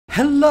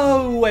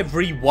Hello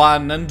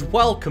everyone and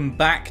welcome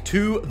back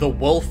to The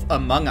Wolf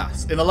Among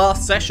Us. In the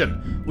last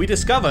session, we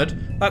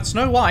discovered that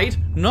Snow White,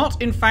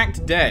 not in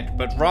fact dead,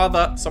 but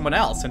rather someone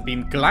else had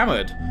been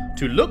glamoured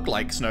to look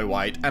like Snow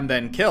White and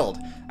then killed.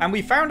 And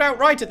we found out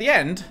right at the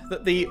end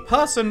that the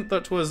person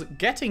that was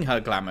getting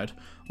her glamoured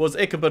was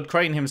Ichabod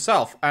Crane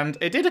himself. And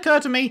it did occur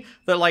to me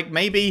that like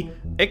maybe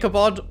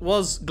Ichabod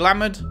was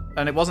glamoured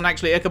and it wasn't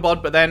actually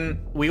Ichabod, but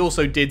then we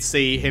also did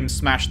see him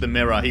smash the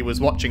mirror. He was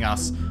watching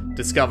us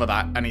discover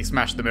that and he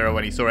smashed the mirror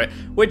when he saw it,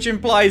 which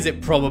implies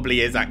it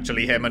probably is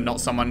actually him and not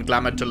someone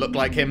glamoured to look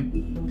like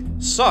him.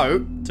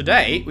 So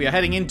today we are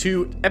heading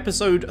into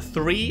episode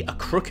 3, A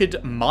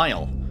Crooked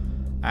Mile,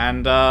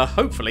 and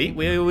hopefully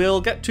we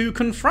will get to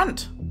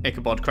confront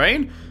Ichabod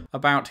Crane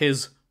about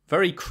his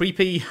very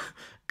creepy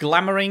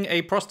glamouring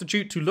a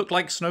prostitute to look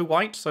like Snow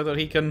White so that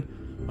he can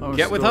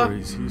get with her. Our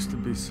stories used to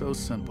be so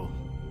simple.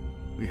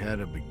 We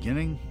had a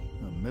beginning,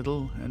 a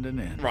middle, and an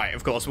end. Right,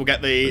 of course, we'll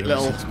get the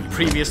little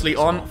previously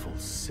on. Awful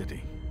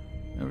city.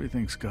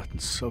 Everything's gotten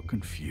so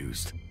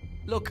confused.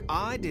 Look,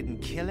 I didn't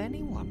kill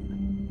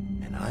anyone.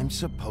 And I'm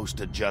supposed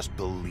to just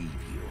believe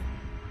you.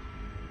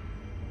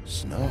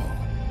 Snow.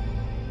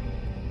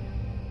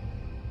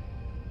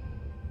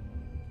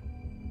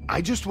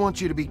 I just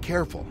want you to be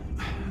careful.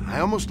 I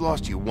almost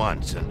lost you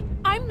once, and...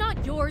 I'm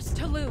not yours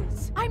to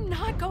lose. I'm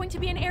not going to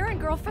be an errand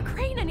girl for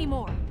Crane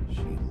anymore.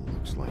 She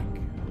looks like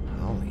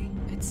Holly.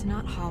 It's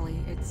not Holly,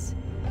 it's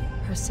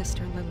her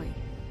sister Lily.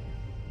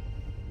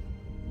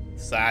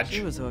 Sad.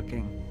 She was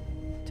hooking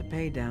to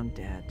pay down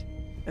debt.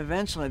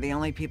 Eventually, the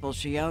only people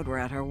she owed were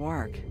at her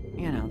work.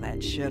 You know, that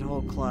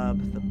shithole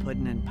club, the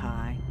Puddin' and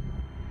Pie.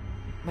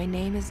 My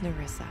name is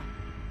Nerissa.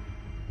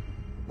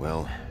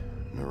 Well,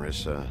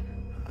 Nerissa,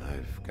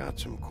 I've got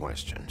some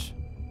questions.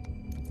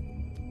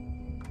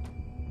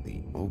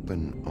 The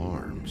open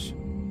arms.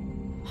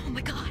 Oh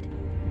my god.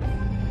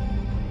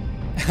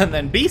 And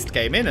then Beast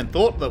came in and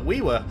thought that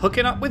we were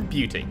hooking up with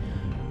Beauty.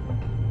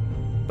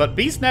 But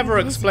Beast never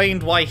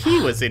explained why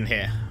he was in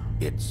here.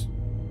 It's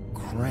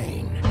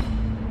Crane.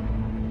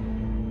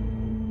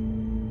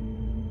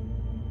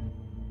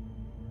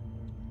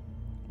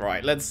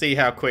 Right, let's see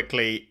how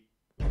quickly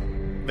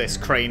this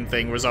Crane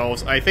thing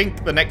resolves. I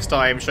think the next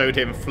time showed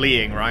him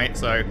fleeing, right?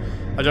 So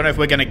I don't know if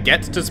we're going to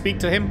get to speak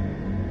to him.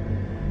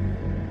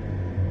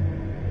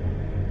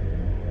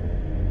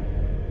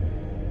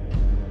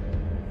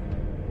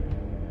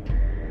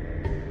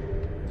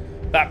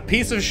 That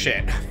piece of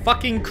shit.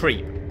 Fucking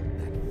creep.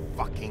 That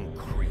fucking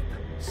creep.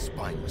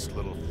 Spineless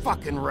little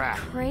fucking rat.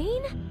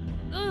 Crane?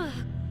 Ugh.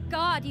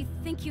 God, you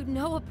think you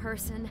know a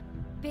person.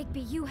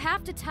 Bigby, you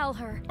have to tell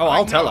her. Oh,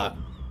 I'll tell her.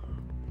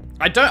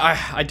 I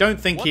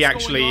don't think he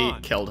actually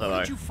killed her, though.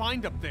 What did you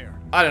find up there?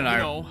 I don't know. You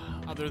know,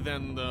 other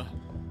than the...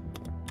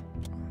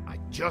 I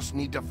just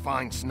need to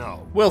find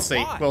Snow. We'll see.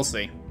 Why? We'll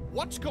see.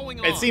 What's going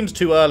on? It seems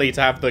too early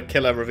to have the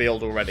killer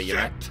revealed already, you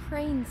know?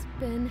 Crane's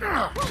been...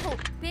 Whoa,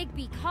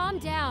 Bigby, calm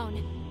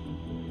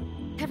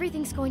down.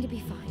 Everything's going to be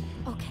fine,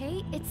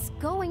 okay? It's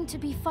going to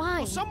be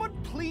fine. Will someone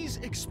please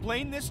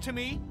explain this to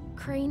me?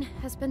 Crane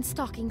has been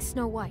stalking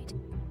Snow White.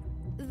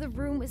 The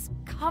room is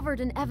covered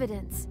in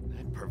evidence.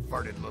 That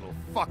perverted little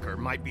fucker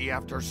might be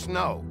after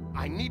Snow.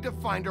 I need to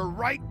find her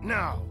right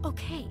now.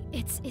 Okay,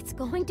 it's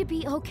going to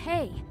be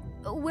okay.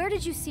 Where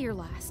did you see her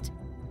last?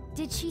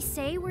 Did she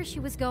say where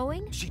she was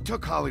going? She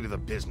took Holly to the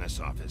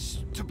business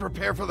office to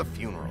prepare for the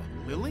funeral.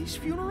 Lily's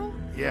funeral?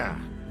 Yeah.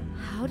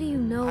 How do you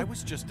know? I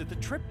was just at the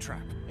Trip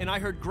Trap, and I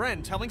heard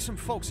Gren telling some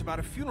folks about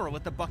a funeral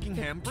at the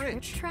Buckingham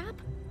Bridge. Trip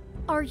Trap?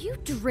 Are you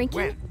drinking?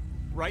 When?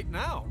 Right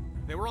now.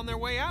 They were on their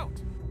way out.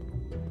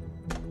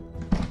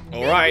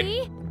 All right.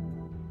 Bigby?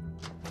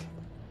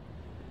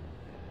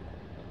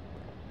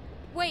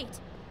 Wait.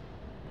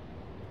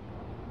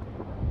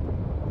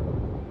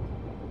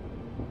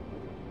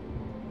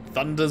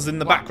 Thunder's in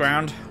the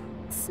background.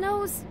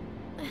 Snow's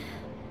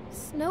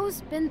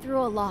been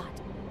through a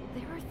lot.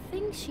 There are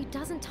things she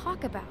doesn't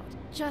talk about.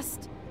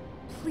 Just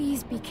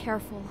please be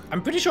careful.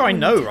 I'm pretty sure I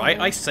know, right?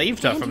 I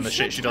saved her And from you the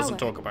shit should she tell doesn't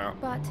her, talk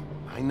about. But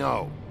I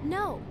know.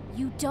 no,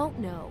 you don't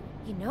know.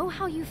 You know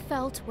how you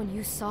felt when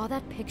you saw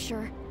that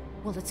picture?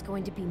 Well, it's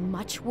going to be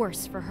much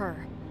worse for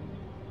her.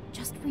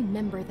 Just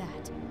remember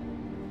that.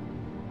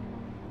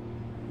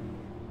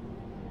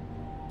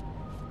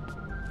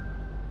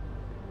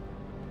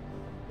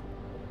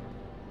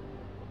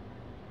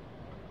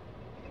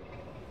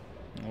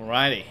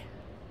 Alrighty.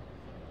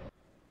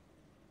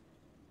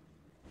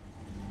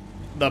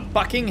 The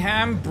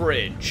Buckingham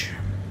Bridge.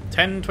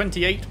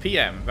 10:28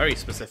 p.m. Very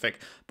specific.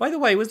 By the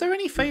way, was there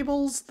any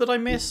Fables that I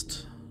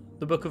missed?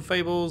 The Book of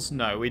Fables?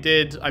 No, we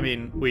did. I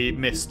mean, we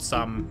missed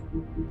some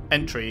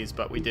entries,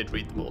 but we did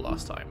read them all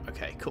last time.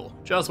 Okay, cool.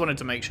 Just wanted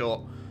to make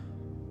sure.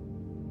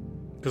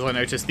 Because I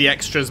noticed the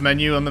extras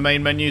menu on the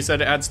main menu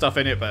said it had stuff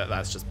in it, but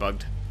that's just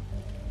bugged.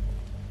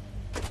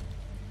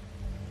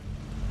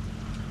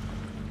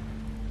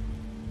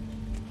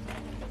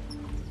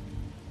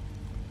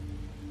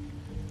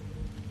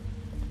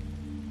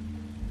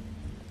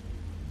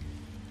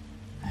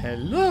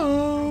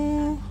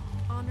 Hello?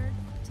 Honored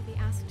to be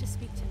asked to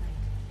speak to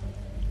night.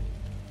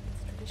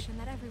 It's tradition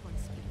that everyone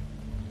speaks.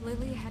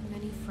 Lily had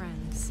many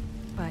friends,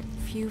 but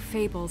few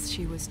fables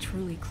she was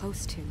truly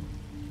close to.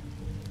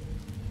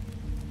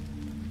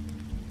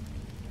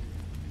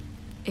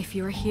 If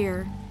you're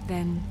here,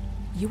 then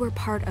you were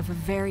part of a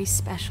very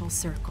special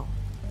circle.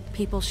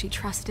 People she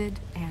trusted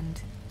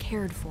and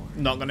cared for.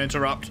 Not gonna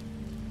interrupt.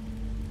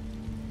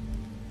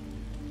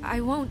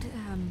 I won't,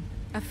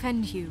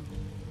 offend you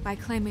by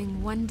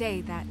claiming one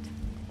day that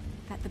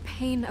the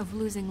pain of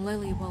losing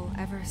Lily will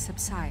ever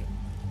subside.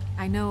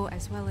 I know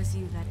as well as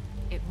you that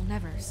it will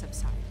never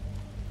subside.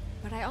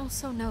 But I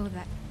also know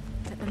that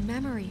the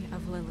memory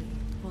of Lily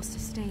will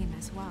sustain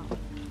as well.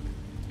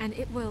 And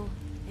it will,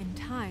 in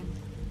time,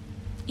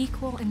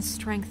 equal in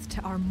strength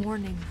to our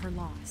mourning her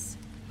loss.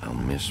 I'll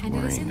miss And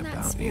it is in worrying that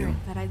about spirit you.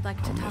 that I'd like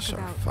to I'll talk miss our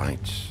about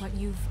fights. what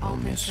you've I'll all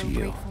been miss so you.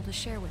 grateful to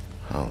share with me.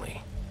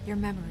 Holly. Your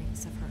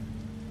memories of her.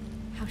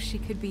 How she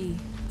could be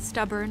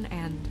stubborn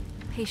and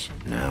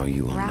patient. Now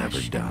you will rash never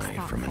and die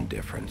from thoughtful.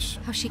 indifference.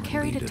 How she or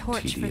carried a lead torch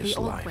for the tedious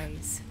old life.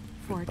 ways,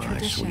 for Goodbye,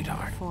 tradition,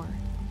 sweetheart. for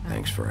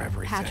Thanks for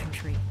everything.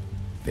 pageantry.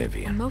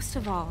 Vivian. And most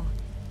of all,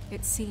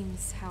 it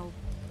seems how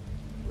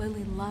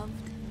Lily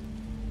loved,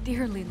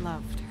 dearly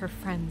loved her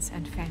friends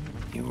and family.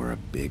 You were a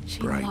big, She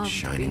bright, loved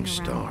shining being around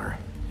star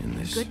in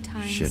this good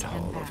times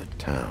shithole and of a bad.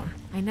 town.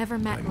 I never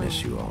met I Lily.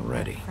 miss you but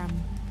already. From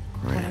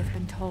what Gran. I've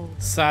been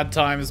told. Sad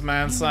times,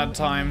 man. I know Sad in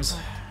times.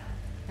 my heart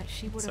that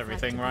she would It's have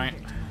liked everything, to be right? here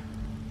tonight.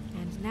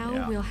 And now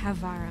Yeah. we'll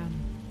have our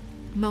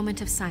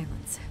moment of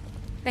silence.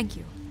 Thank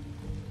you.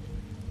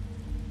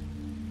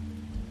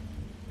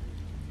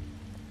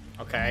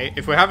 Okay,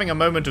 if we're having a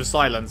moment of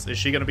silence, is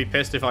she gonna be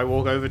pissed if I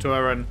walk over to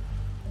her and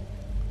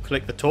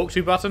click the talk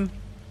to button?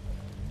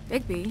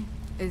 Bigby,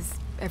 is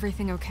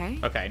everything okay?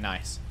 Okay,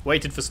 nice.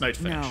 Waited for Snow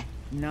to finish.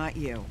 No, not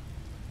you.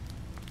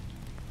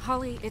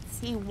 Holly, it's...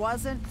 He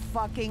wasn't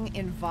fucking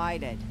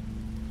invited.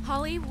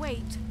 Holly,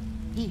 wait.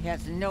 He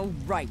has no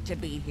right to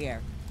be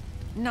here.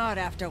 Not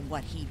after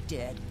what he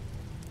did.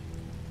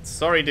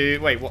 Sorry,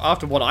 dude. Wait, well,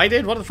 after what I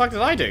did? What the fuck did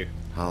I do?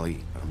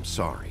 Holly, I'm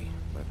sorry,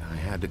 but I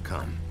had to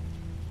come.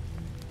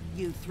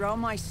 You throw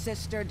my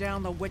sister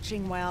down the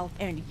witching well,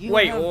 and you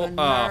Wait, have oh,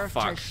 the oh, nerve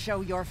fuck. to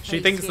show your face She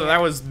thinks here.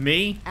 that was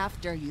me?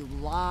 After you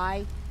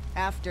lie,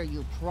 after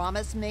you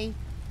promise me.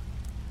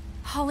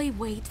 Holly,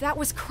 wait. That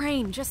was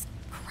Crane. Just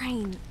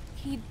Crane.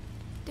 He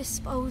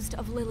disposed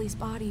of Lily's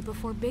body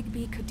before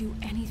Bigby could do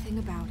anything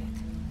about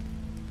it.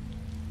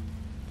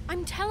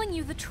 I'm telling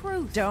you the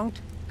truth.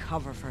 Don't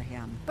cover for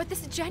him. But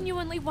this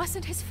genuinely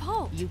wasn't his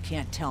fault. You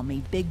can't tell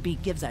me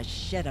Bigby gives a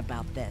shit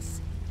about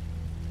this.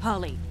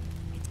 Holly,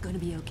 it's gonna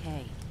be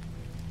okay.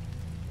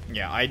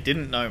 Yeah, I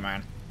didn't know,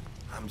 man.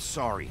 I'm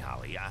sorry,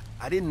 Holly.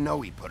 I didn't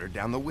know he put her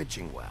down the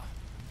witching well.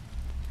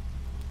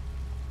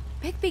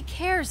 Bigby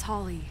cares,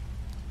 Holly.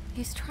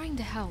 He's trying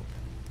to help.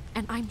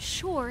 And I'm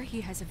sure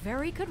he has a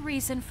very good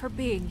reason for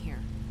being here.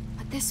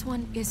 But this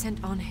one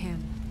isn't on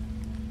him.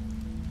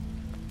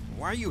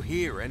 Why are you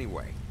here,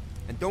 anyway?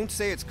 And don't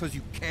say it's because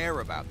you care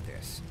about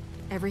this.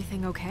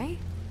 Everything okay?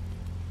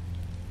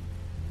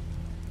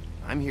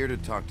 I'm here to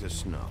talk to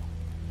Snow.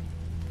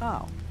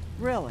 Oh,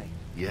 really?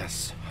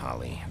 Yes,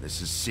 Holly,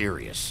 this is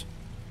serious.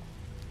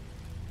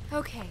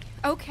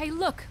 Okay,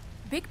 look.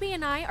 Bigby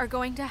and I are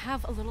going to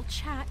have a little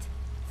chat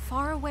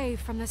far away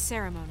from the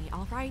ceremony,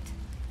 all right?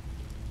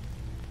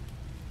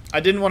 I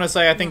didn't want to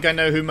say I think I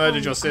know who murdered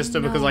Holly, your sister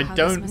I know because I how this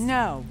don't... must-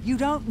 No, you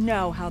don't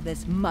know how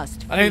this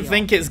must feel. I don't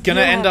think it's gonna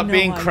You end have up no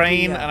being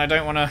Crane, idea. and I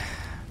don't want to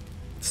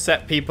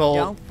set people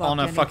Don't fuck on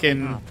a anything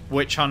fucking up.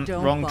 witch hunt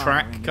Don't wrong bother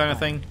track kind of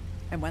anybody. thing.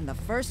 And when the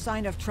first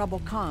sign of trouble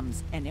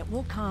comes, and it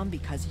will come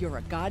because you're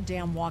a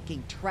goddamn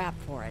walking trap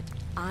for it,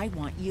 I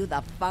want you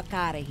the fuck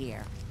out of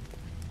here.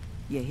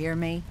 You hear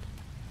me?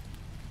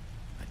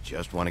 I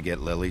just want to get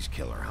Lily's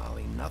killer,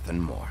 Holly, nothing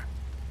more.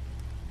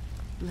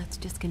 Let's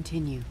just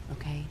continue,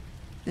 okay?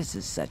 This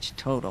is such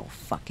total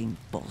fucking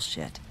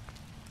bullshit.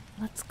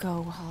 Let's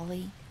go,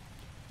 Holly.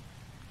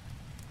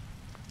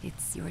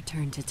 It's your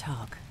turn to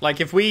talk. Like,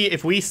 if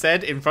we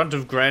said in front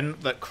of Gren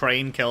that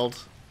Crane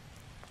killed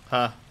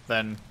her,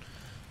 then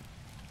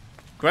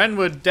Gren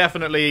would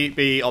definitely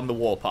be on the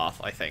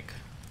warpath, I think.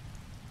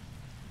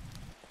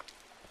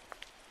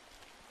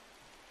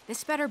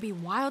 This better be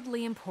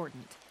wildly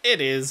important. It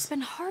It's is.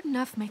 been hard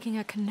enough making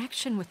a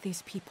connection with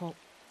these people.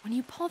 When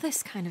you pull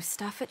this kind of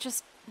stuff, it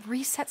just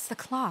resets the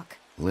clock.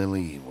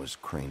 Lily was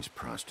Crane's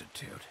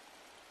prostitute.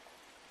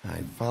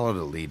 I followed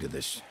a lead to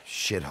this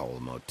shithole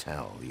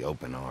motel, the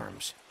Open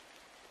Arms.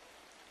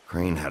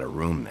 Crane had a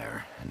room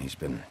there, and he's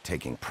been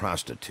taking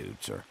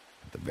prostitutes, or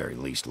at the very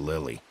least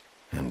Lily,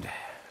 and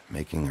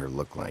making her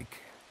look like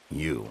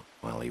you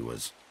while he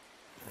was,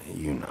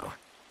 you know.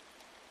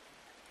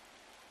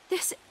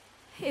 This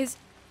is...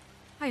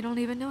 I don't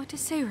even know what to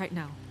say right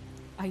now.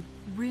 I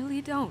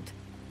really don't.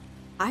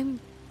 I'm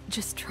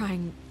just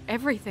trying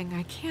everything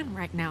I can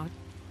right now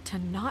to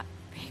not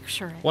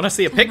picture it. Wanna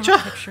see a to picture?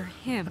 not picture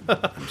him.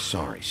 I'm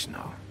sorry,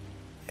 Snow.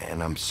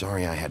 And I'm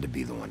sorry I had to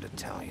be the one to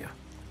tell you.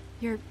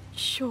 You're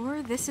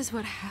sure this is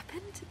what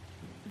happened?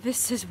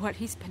 This is what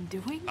he's been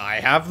doing? I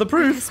have the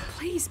proof. Because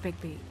please,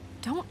 Bigby,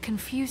 don't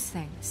confuse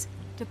things.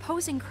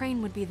 Deposing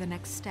Crane would be the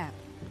next step.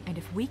 And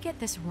if we get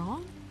this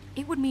wrong,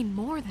 it would mean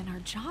more than our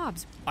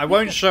jobs. I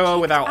won't show her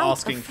without Out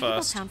asking of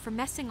first. Fabletown for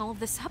messing all of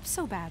this up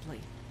so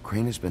badly.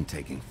 Crane has been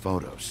taking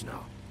photos,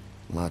 Snow.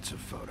 Lots of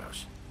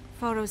photos.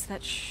 Photos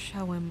that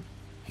show him...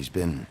 He's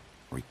been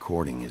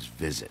recording his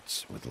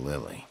visits with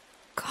Lily.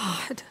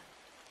 God.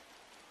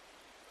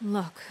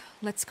 Look,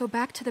 let's go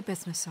back to the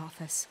business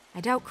office.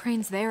 I doubt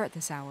Crane's there at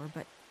this hour,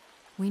 but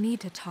we need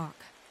to talk.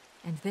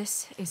 And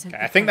this isn't...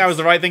 Okay, I think that was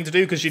the right thing to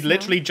do, because she'd No.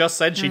 literally just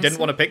said she didn't Marissa?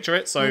 want to picture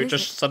it, so What is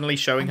just it? suddenly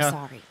showing I'm her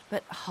sorry,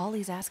 but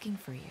Holly's asking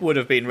for you. would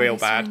have been real Are you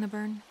starting bad. the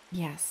burn?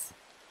 Yes.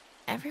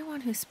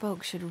 Everyone who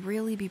spoke should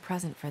really be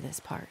present for this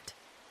part.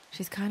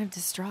 She's kind of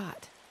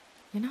distraught.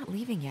 You're not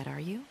leaving yet, are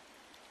you?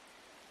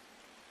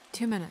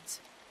 2 minutes.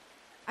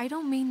 I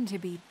don't mean to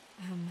be,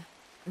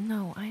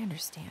 No, I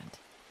understand.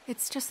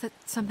 It's just that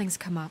something's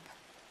come up.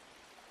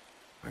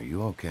 Are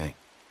you okay?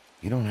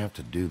 You don't have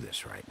to do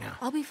this right now.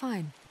 I'll be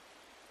fine.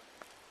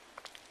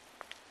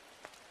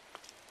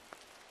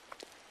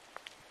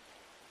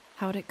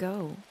 How'd it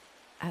go?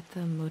 At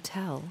the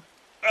motel?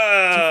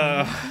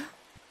 Yeah.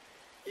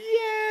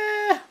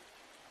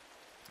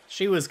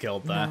 She was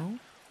killed there. No?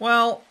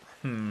 Well,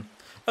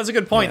 that's a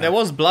good point. Yeah. There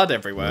was blood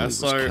everywhere, Lily was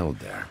so killed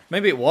there.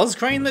 maybe it was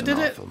Crane that It was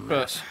did an it, awful but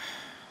mess.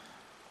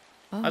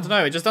 I don't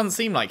know. It just doesn't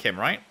seem like him,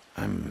 right?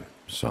 I'm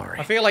sorry.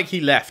 I feel like he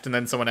left and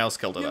then someone else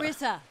killed her there.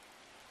 Marissa!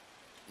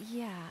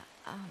 Yeah,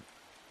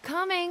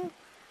 coming.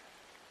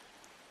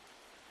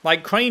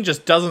 Like, Crane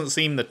just doesn't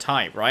seem the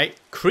type, right?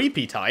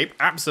 Creepy type,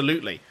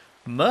 absolutely.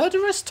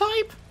 Murderous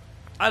type?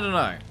 I don't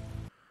know.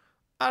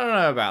 I don't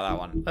know about that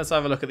one. Let's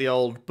have a look at the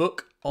old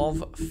Book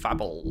of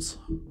Fables.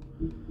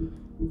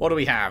 What do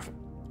we have?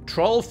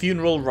 Troll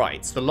funeral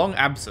rites, the long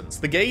absence.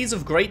 The gaze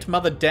of Great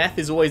Mother Death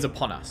is always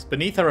upon us.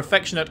 Beneath her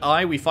affectionate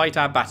eye we fight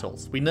our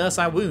battles. We nurse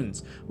our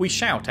wounds. We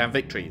shout our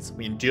victories.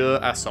 We endure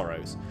our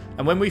sorrows.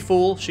 And when we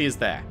fall, she is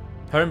there.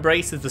 Her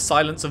embrace is the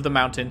silence of the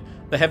mountain,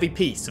 the heavy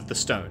peace of the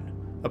stone.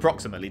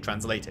 Approximately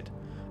translated.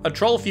 A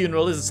troll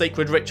funeral is a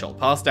sacred ritual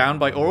passed down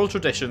by oral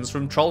traditions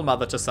from troll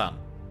mother to son.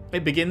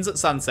 It begins at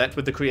sunset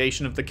with the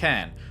creation of the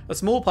cairn, a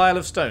small pile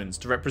of stones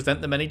to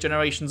represent the many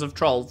generations of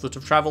trolls that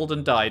have travelled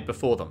and died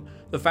before them,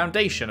 the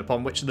foundation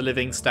upon which the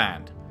living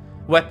stand.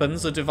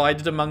 Weapons are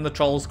divided among the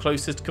trolls'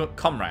 closest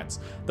comrades,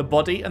 the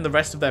body and the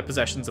rest of their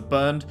possessions are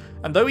burned,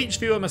 and though each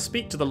viewer must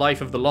speak to the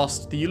life of the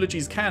lost, the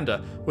eulogy's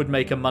candour would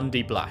make a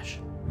Mundy blush.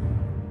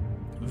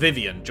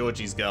 Vivian,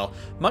 Georgie's girl.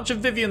 Much of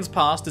Vivian's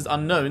past is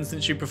unknown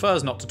since she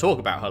prefers not to talk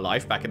about her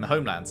life back in the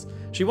homelands.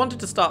 She wanted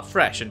to start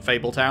fresh in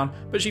Fabletown,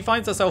 but she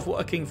finds herself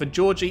working for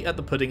Georgie at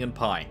the Pudding and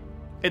Pie.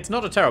 It's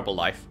not a terrible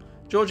life.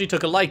 Georgie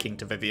took a liking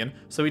to Vivian,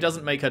 so he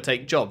doesn't make her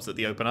take jobs at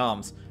the Open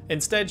Arms.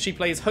 Instead, she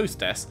plays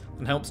hostess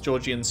and helps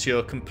Georgie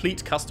ensure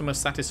complete customer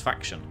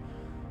satisfaction.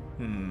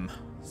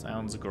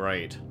 Sounds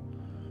great.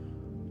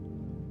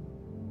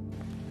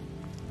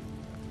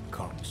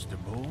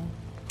 Constable?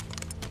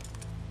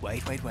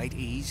 Wait,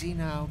 easy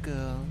now,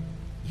 girl.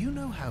 You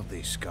know how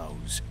this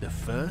goes. The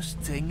first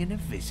thing in a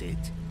visit,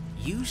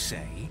 you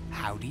say,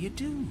 how do you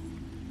do?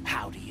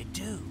 How do you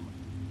do?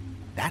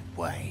 That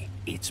way,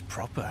 it's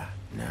proper.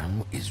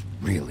 Now is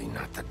really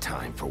not the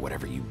time for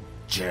whatever you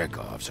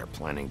jerk-offs are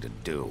planning to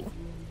do.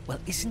 Well,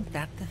 isn't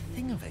that the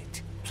thing of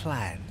it?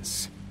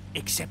 Plans.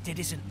 Except it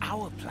isn't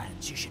our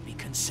plans you should be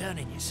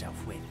concerning yourself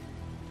with.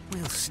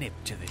 We'll snip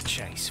to the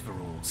chase for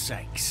all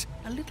sakes.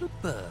 A little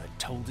bird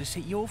told us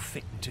that you're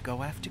fitting to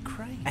go after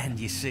Crane. And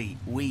you see,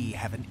 we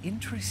have an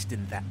interest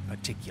in that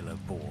particular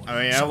boy.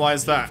 Oh yeah, so why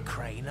is that? leave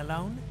Crane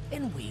alone,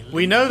 and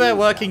We know they're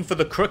working for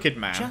the Crooked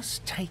Man.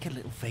 Just take a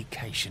little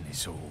vacation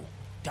is all.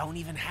 Don't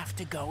even have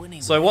to go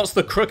anywhere. So what's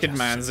the Crooked Just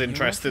Man's sit in your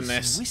interest in office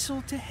and this?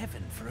 whistle to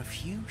heaven for a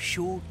few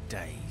short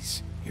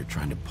days. You're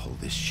trying to pull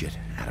this shit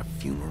at a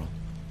funeral?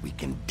 We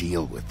can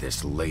deal with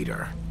this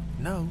later.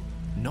 No,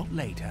 not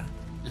later.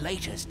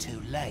 Later's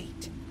too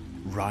late.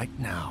 Right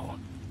now.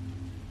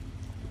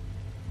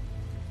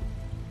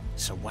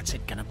 So what's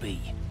it gonna be?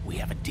 We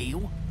have a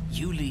deal?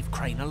 You leave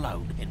Crane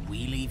alone, and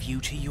we leave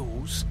you to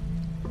yours?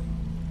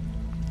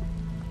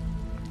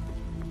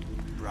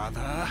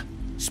 Brother,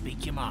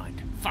 speak your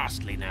mind.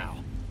 Fastly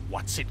now.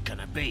 What's it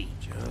gonna be?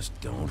 Just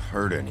don't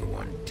hurt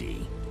anyone,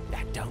 D.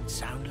 That don't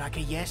sound like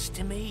a yes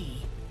to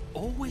me.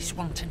 Always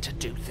wanting to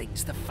do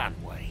things the fun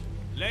way.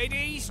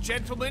 Ladies,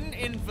 gentlemen,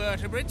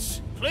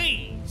 invertebrates,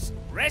 please,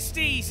 rest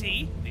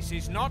easy. This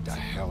is not... What the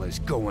hell is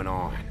going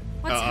on?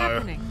 What's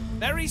happening?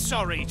 Very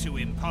sorry to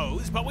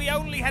impose, but we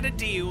only had a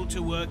deal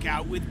to work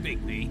out with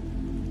Bigby.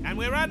 And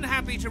we're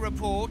unhappy to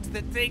report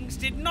that things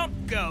did not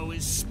go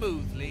as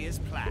smoothly as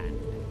planned.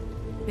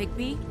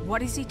 Bigby,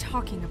 what is he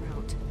talking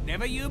about?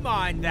 Never you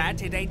mind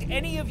that, it ain't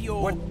any of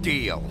your... What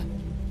deal?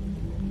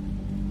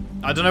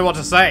 I don't know what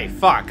to say.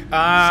 Fuck.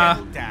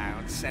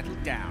 Settle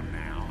down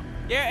now.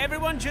 Yeah,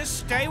 everyone just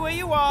stay where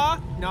you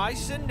are.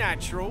 Nice and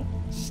natural.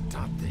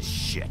 Stop this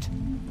shit.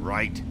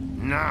 Right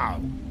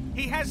now.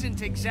 He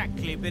hasn't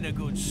exactly been a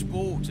good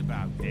sport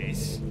about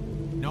this.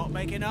 Not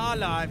making our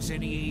lives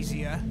any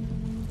easier.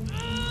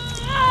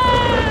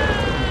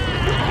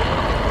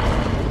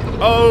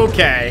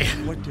 Okay.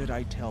 What did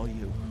I tell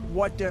you?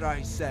 What did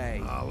I say?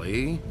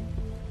 Ollie?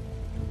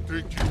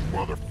 Think you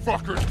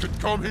motherfuckers could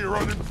come here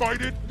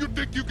uninvited? You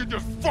think you can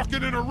just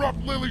fucking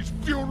interrupt Lily's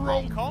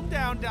funeral? Calm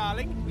down,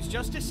 darling. It was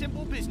just a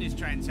simple business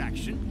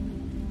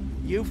transaction.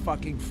 You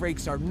fucking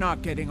freaks are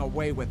not getting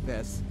away with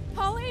this.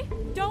 Polly,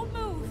 don't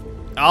move.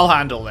 I'll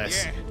handle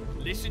this. Yeah,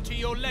 listen to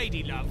your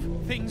lady love.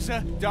 Things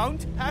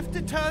don't have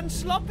to turn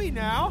sloppy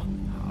now.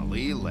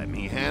 Ollie, let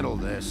me handle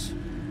this.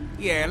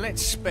 Yeah,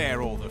 let's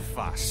spare all the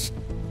fuss.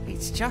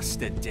 It's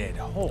just a dead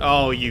horse.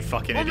 Oh, you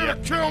fucking I'm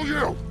idiot. gonna kill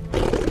you!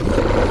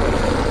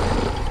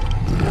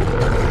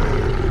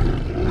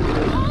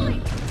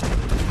 Polly!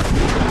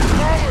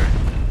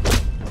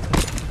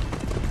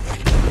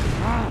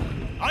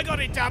 I got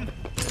it, damn.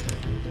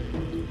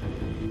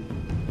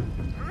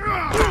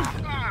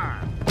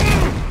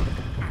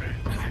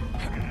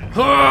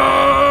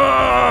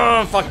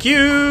 Fuck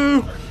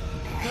you!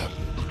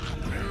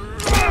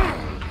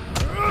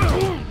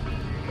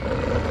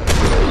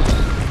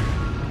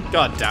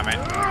 God damn it.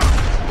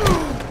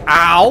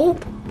 Ow!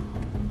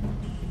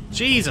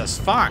 Jesus,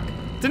 fuck.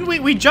 Didn't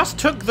we just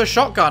took the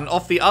shotgun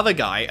off the other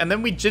guy and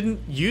then we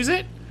didn't use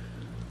it?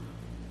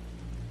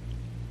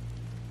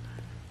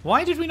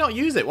 Why did we not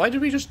use it? Why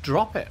did we just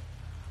drop it?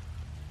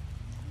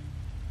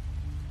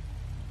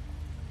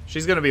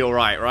 She's gonna be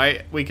alright,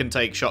 right? We can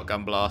take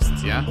shotgun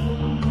blasts, yeah?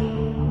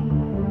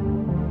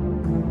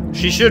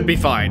 She should be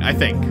fine, I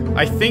think.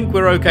 I think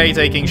we're okay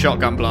taking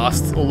shotgun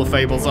blasts. All the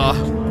Fables are.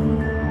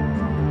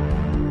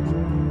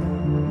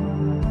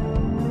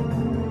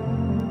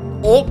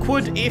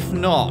 Awkward if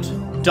not.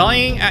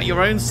 Dying at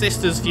your own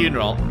sister's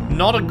funeral.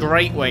 Not a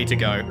great way to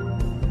go.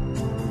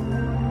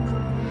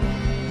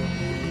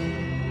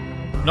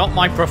 Not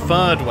my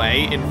preferred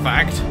way, in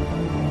fact.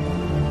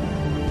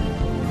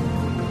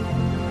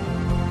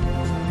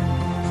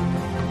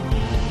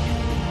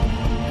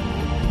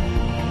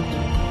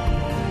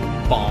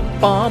 Bum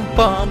bum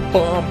bum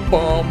bum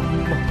bum.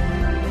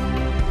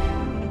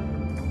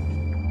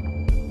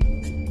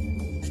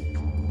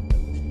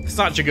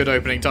 Such a good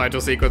opening title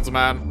sequence,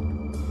 man.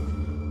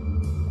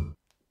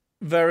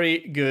 Very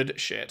good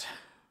shit.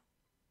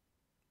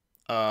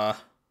 Wait,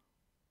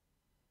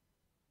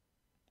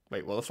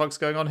 what the fuck's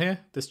going on here?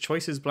 This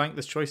choice is blank,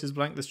 this choice is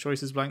blank, this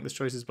choice is blank, this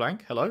choice is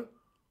blank. Hello?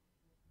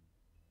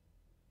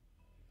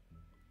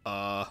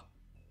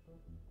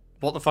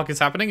 What the fuck is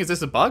happening? Is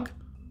this a bug?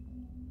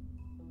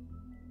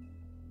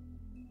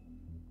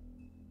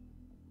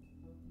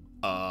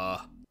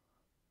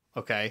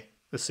 Okay.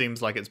 This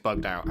seems like it's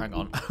bugged out. Hang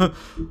on.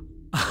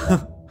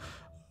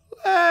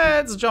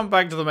 Let's jump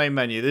back to the main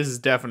menu. This is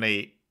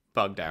definitely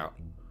bugged out.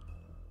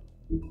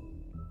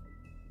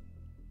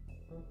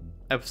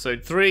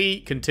 Episode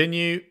 3,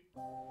 continue.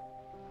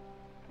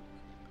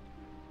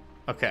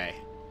 Okay.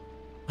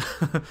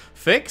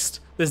 Fixed?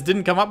 This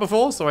didn't come up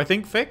before, so I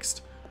think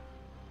fixed.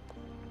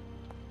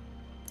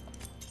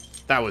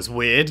 That was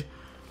weird.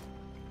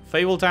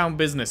 Fabletown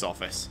business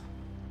office.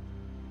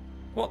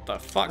 What the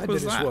fuck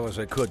was that? I did as well as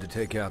I could to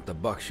take out the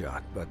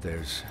buckshot, but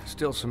there's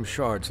still some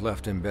shards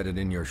left embedded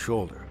in your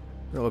shoulder.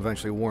 They'll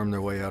eventually worm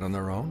their way out on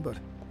their own, but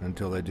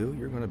until they do,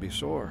 you're going to be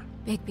sore.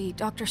 Bigby,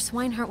 Dr.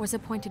 Swinehart was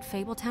appointed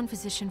Fabletown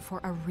physician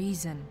for a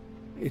reason.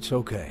 It's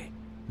okay.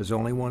 There's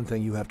only one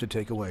thing you have to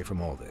take away from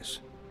all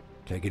this.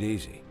 Take it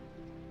easy.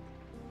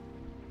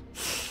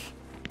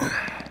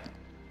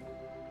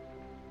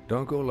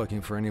 Don't go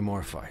looking for any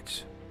more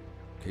fights.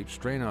 Keep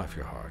strain off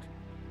your heart.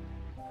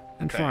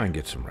 And try and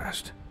get some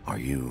rest. Are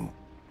you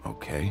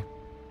okay?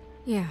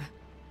 Yeah,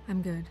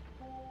 I'm good.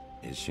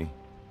 Is she?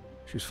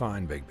 She's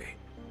fine, Bigby.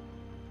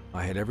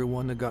 I had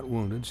everyone that got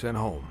wounded sent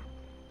home.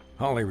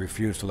 Holly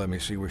refused to let me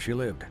see where she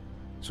lived,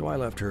 so I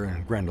left her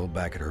and Grendel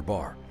back at her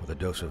bar with a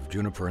dose of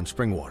juniper and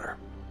spring water.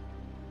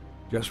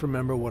 Just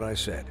remember what I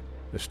said.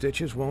 The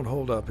stitches won't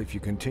hold up if you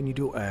continue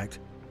to act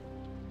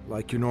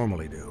like you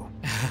normally do.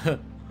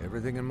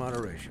 Everything in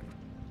moderation.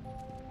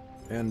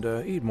 And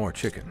eat more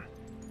chicken.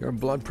 Your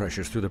blood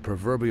pressure's through the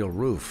proverbial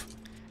roof.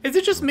 Is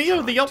it just me or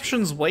are the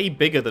options way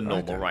bigger than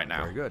normal right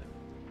now? Very good.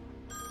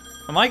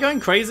 Am I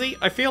going crazy?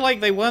 I feel like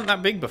they weren't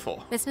that big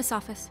before. Business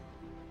office.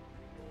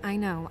 I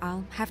know,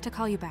 I'll have to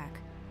call you back.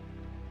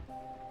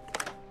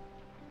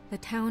 The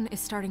town is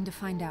starting to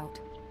find out.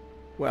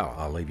 Well,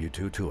 I'll leave you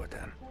two to it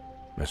then.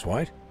 Miss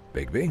White?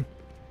 Bigby?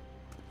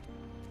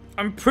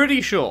 I'm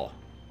pretty sure.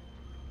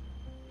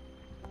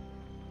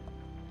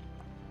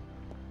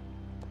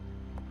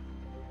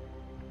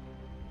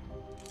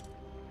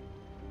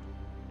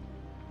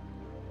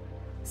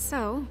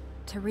 So,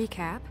 to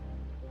recap...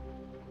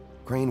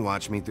 Crane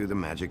watched me through the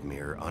magic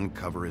mirror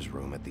uncover his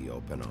room at the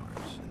open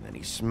arms, and then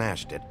he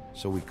smashed it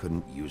so we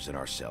couldn't use it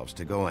ourselves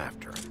to go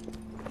after him.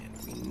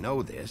 And we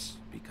know this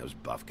because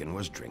Buffkin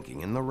was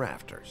drinking in the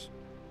rafters.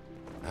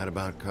 That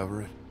about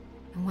cover it?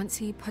 And once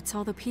he puts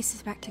all the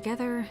pieces back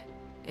together,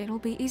 it'll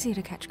be easy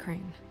to catch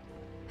Crane.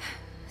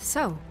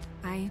 So,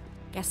 I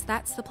guess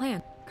that's the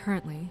plan,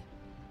 currently.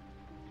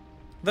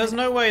 There's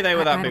no way they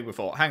were that big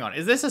before. Hang on.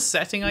 Is this a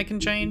setting I can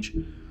change?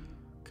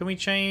 Can we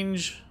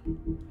change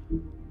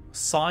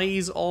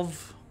size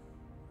of...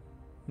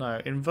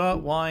 No, invert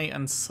Y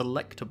and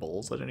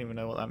selectables. I don't even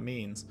know what that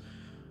means.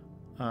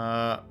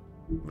 But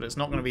it's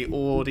not going to be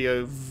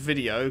audio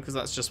video because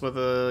that's just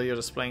whether you're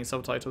displaying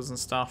subtitles and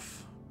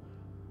stuff.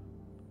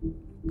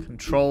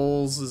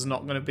 Controls is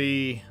not going to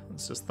be...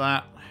 It's just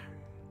that.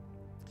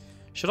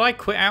 Should I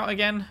quit out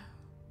again?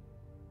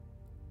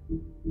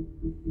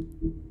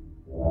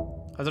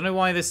 I don't know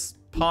why this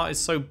part is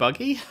so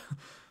buggy.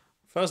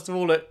 First of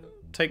all, it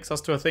takes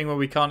us to a thing where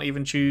we can't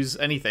even choose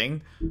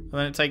anything. And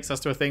then it takes us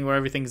to a thing where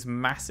everything's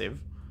massive.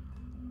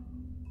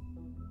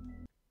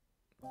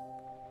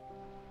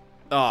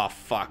 Oh,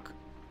 fuck.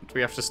 Do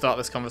we have to start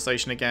this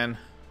conversation again?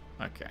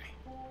 Okay.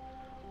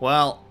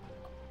 Well,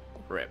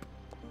 rip.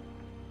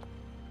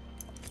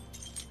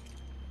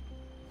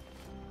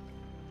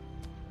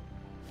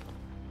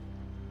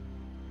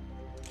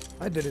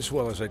 I did as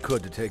well as I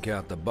could to take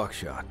out the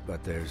buckshot,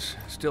 but there's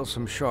still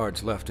some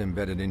shards left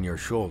embedded in your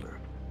shoulder.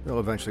 They'll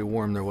eventually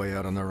worm their way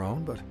out on their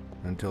own, but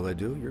until they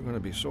do, you're going to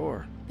be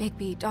sore.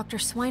 Bigby, Dr.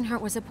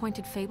 Swinehart was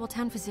appointed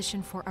Fabletown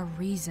physician for a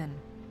reason.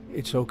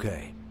 It's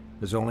okay.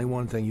 There's only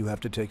one thing you have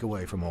to take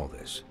away from all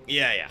this.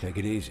 Yeah. Take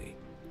it easy.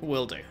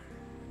 Will do.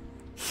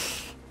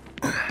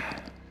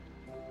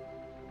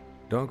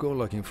 Don't go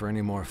looking for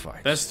any more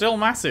fights. They're still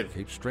massive.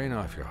 Keep strain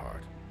off your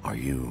heart. Are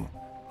you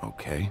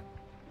okay?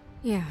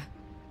 Yeah,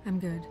 I'm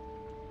good.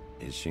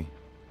 Is she?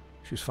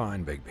 She's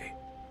fine, Bigby.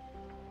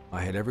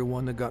 I had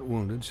everyone that got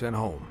wounded sent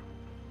home.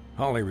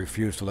 Holly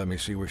refused to let me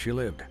see where she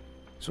lived,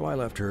 so I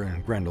left her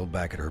and Grendel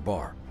back at her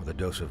bar with a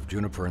dose of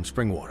juniper and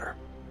spring water.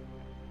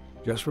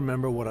 Just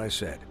remember what I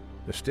said.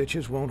 The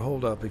stitches won't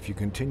hold up if you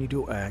continue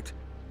to act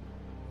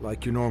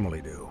like you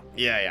normally do.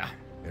 Yeah.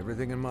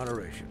 Everything in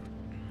moderation.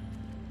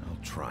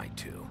 I'll try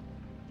to.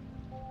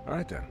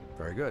 Alright then.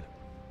 Very good.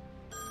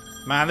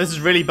 Man, this is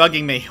really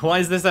bugging me. Why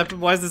is this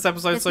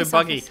episode so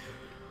buggy?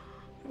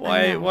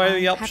 Why are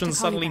the options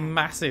suddenly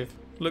massive?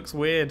 Looks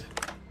weird.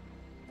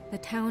 The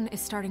town is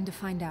starting to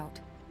find out.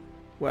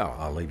 Well,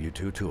 I'll leave you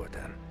two to it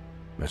then.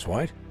 Miss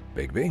White?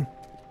 Bigby?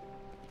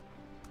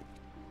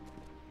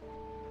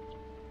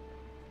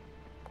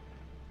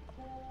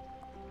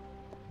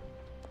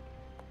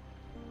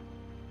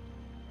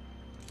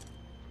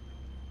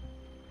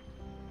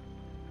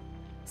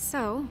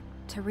 So,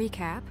 to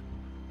recap...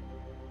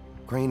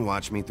 Crane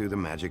watched me through the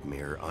magic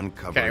mirror,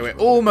 uncover. Okay, we're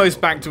almost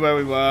back to where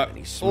we were.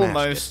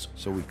 Almost.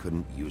 So we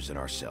couldn't use it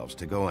ourselves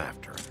to go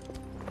after him.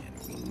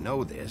 And we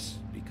know this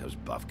because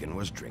Buffkin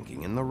was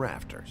drinking in the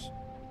rafters.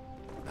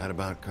 That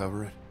about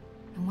cover it?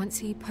 And once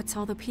he puts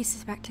all the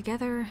pieces back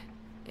together,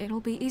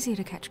 it'll be easy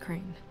to catch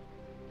Crane.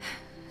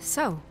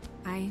 So,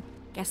 I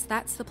guess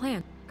that's the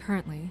plan,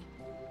 currently.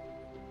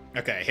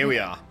 Okay, here we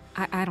are.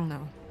 I don't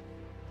know.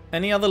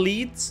 Any other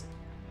leads?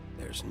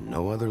 There's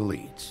no other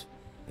leads.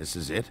 This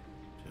is it.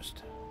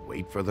 Just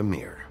wait for the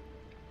mirror.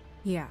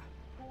 Yeah.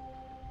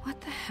 What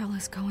the hell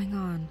is going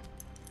on?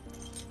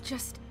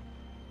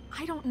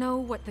 I don't know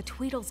what the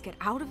Tweedles get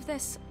out of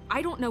this.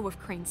 I don't know if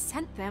Crane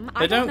sent them.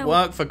 They don't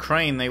work for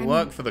Crane, they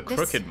work for the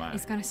Crooked Man.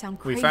 It's gonna sound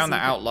crazy. We found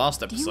that out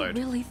last episode. Do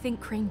you really think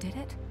Crane did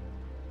it?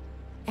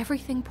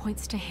 Everything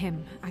points to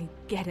him. I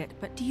get it,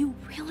 but do you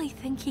really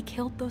think he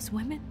killed those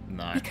women?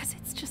 No. Because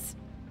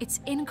it's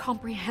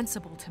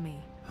incomprehensible to me.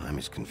 I'm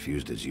as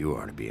confused as you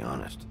are, to be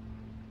honest.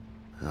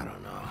 I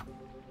don't know.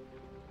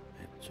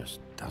 It just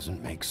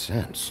doesn't make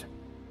sense.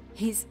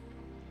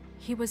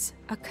 He was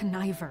a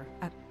conniver,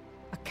 a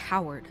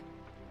coward,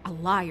 a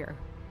liar,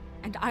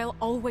 and I'll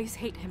always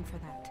hate him for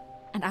that.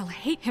 And I'll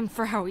hate him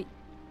for how he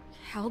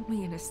held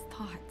me in his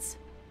thoughts.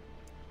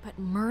 But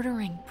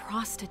murdering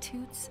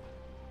prostitutes?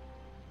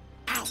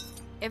 Ow!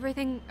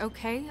 Everything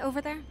okay over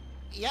there?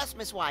 Yes,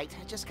 Miss White.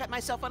 Just cut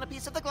myself on a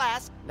piece of the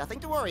glass. Nothing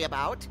to worry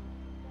about.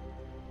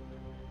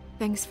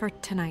 Thanks for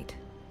tonight,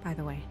 by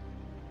the way.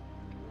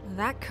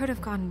 That could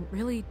have gone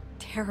really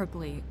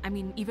terribly. I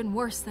mean, even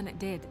worse than it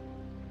did.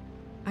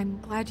 I'm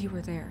glad you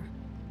were there.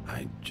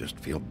 I just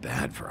feel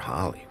bad for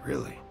Holly,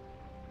 really.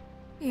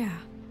 Yeah.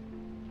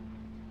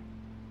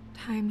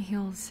 Time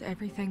heals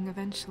everything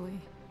eventually.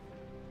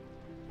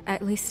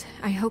 At least,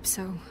 I hope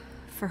so,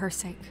 for her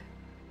sake.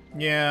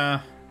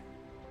 Yeah.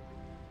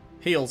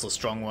 Heal's a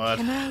strong word.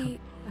 Can I,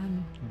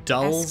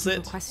 dulls ask you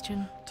it? a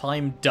question?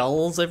 Time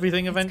dulls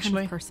everything eventually? It's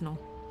kind of personal.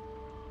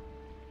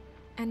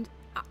 And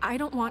I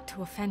don't want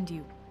to offend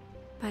you,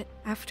 but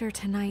after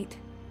tonight,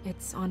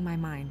 it's on my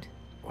mind.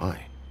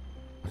 Why?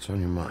 What's on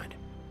your mind?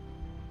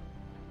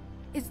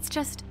 It's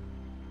just,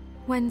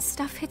 when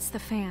stuff hits the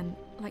fan,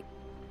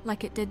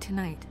 like it did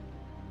tonight,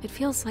 it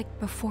feels like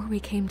before we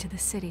came to the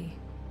city.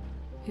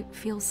 It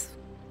feels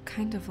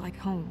kind of like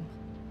home.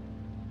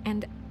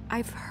 And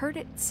I've heard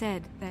it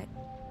said that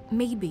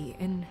maybe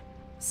in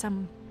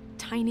some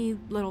tiny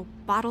little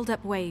bottled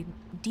up way,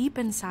 deep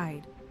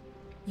inside,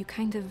 you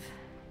kind of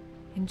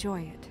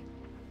enjoy it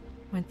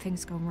when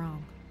things go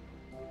wrong.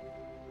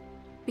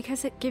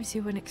 Because it gives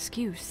you an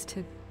excuse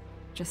to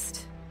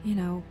just,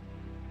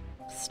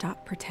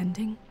 stop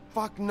pretending.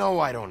 Fuck no,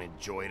 I don't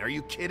enjoy it. Are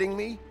you kidding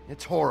me?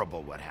 It's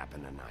horrible what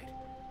happened tonight.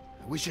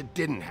 I wish it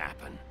didn't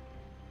happen.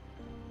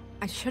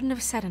 I shouldn't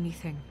have said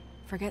anything.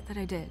 Forget that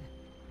I did.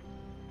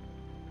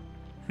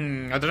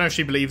 I don't know if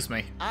she believes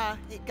me.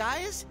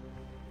 Guys?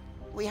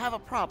 We have a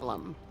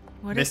problem.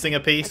 Missing a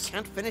piece? I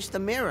can't finish the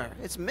mirror.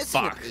 It's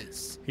missing Fuck. a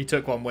piece. He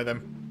took one with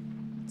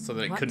him so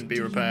that it couldn't be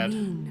repaired. What do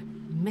you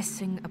mean,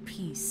 missing a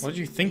piece? What do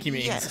you think he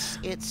means? Yes,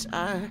 it's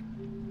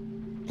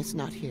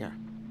not here.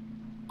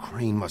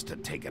 Crane must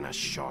have taken a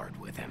shard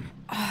with him.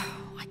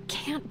 Oh, I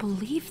can't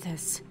believe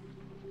this.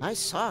 I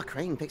saw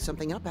Crane pick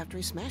something up after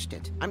he smashed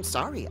it. I'm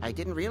sorry, I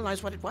didn't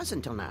realize what it was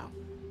until now.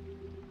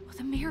 Well,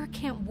 the mirror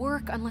can't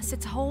work unless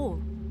it's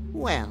whole.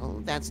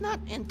 Well, that's not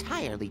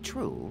entirely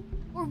true.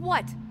 Or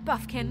what,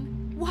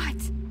 Buffkin? What?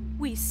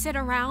 We sit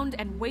around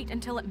and wait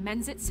until it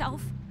mends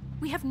itself?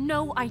 We have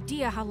no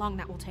idea how long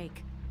that will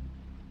take.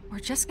 We're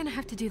just gonna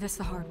have to do this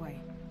the hard way.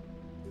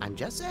 I'm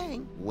just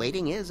saying,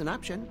 waiting is an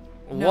option.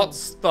 No.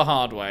 What's the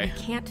hard way?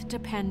 We can't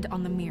depend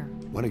on the mirror.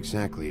 What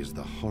exactly is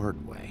the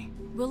hard way?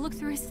 We'll look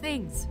through his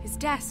things, his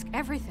desk,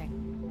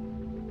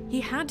 everything.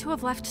 He had to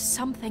have left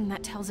something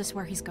that tells us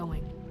where he's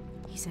going.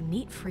 He's a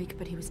neat freak,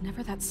 but he was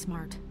never that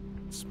smart.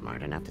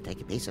 Smart enough to take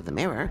a piece of the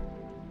mirror.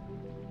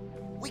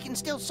 We can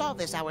still solve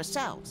this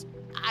ourselves.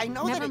 I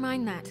know Never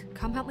mind that.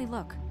 Come help me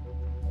look.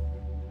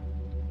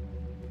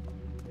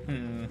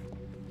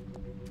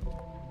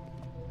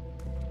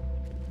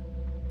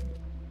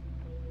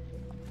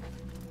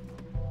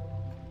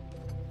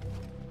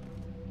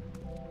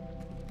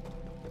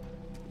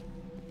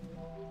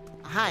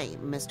 Hi,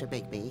 Mr.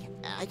 Bigby.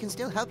 I can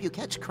still help you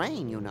catch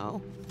Crane, you know.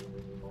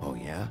 Oh,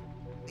 yeah?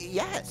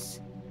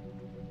 Yes.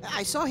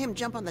 I saw him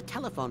jump on the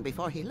telephone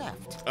before he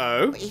left.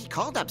 Oh? He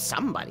called up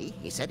somebody.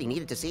 He said he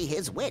needed to see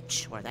his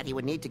witch, or that he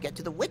would need to get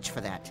to the witch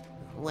for that.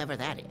 Whoever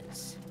that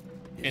is.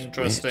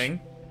 Interesting.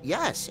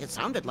 Yes, it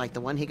sounded like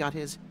the one he got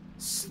his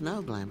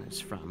snow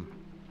glamours from.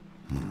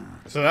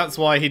 So that's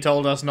why he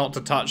told us not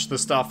to touch the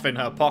stuff in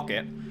her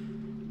pocket.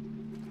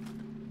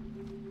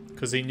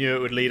 Because he knew it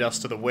would lead us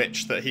to the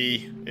witch that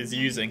he is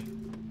using.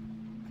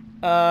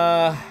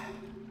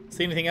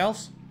 See anything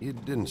else? You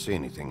didn't see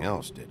anything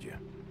else, did you?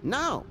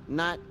 No,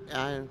 not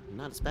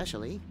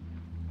especially.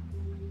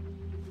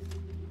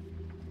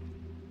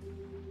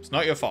 It's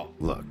not your fault.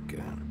 Look,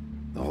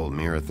 the whole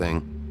mirror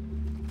thing,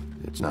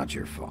 it's not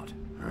your fault,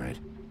 all right?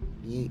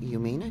 You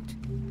mean it?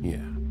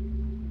 Yeah.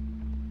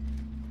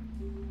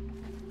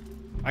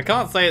 I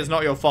can't say it's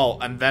not your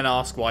fault and then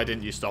ask why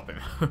didn't you stop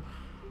him.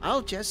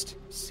 I'll just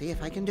see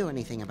if I can do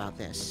anything about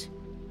this.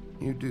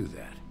 You do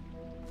that.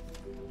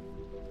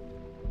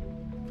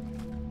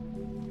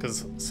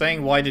 Because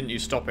saying why didn't you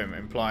stop him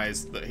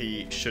implies that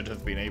he should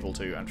have been able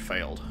to and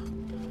failed.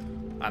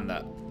 And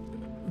that,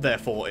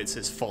 therefore, it's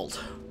his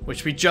fault.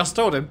 Which we just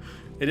told him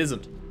it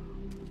isn't.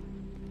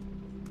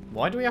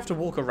 Why do we have to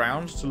walk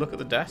around to look at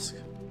the desk?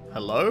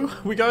 Hello?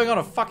 Are we going on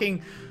a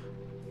fucking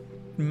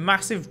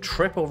massive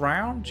trip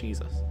around?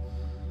 Jesus.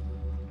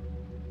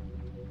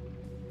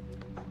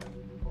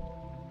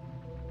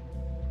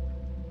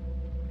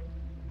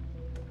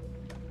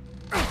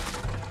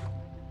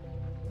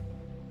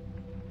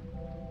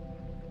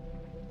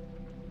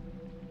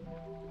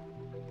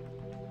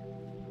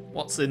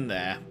 What's in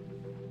there?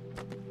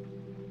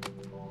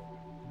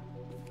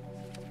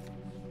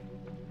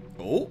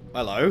 Oh,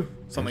 hello.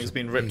 Something's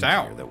been ripped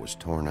out. That was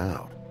torn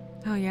out.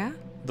 Oh, yeah?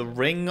 The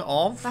ring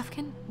of?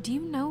 Buffkin, do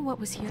you know what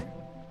was here?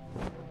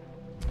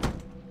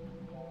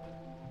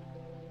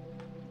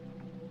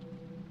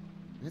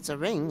 It's a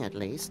ring, at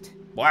least.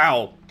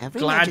 Wow.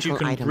 Every Glad you magical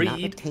can item not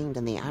read. obtained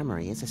in the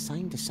armory is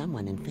assigned to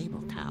someone in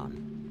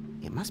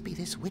Fabletown. It must be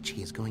this witch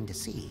he is going to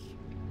see.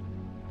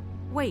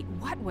 Wait,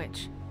 what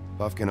witch?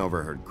 Buffkin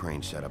overheard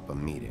Crane set up a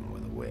meeting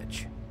with a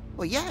witch.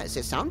 Well, yes,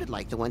 it sounded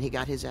like the one he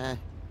got his,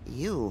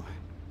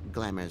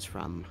 glamours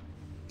from.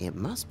 It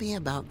must be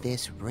about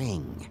this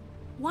ring.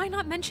 Why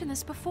not mention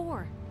this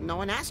before? No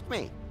one asked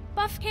me.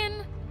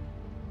 Buffkin!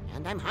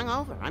 And I'm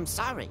hungover. I'm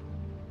sorry.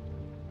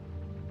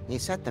 He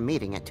set the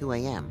meeting at 2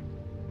 a.m.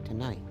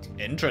 tonight.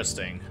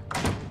 Interesting.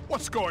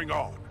 What's going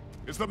on?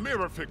 Is the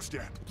mirror fixed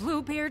yet?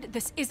 Bluebeard,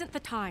 this isn't the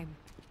time.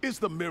 Is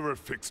the mirror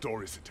fixed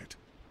or isn't it?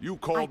 You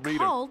called me I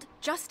called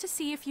just to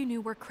see if you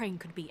knew where Crane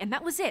could be, and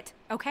that was it,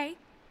 okay?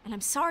 And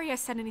I'm sorry I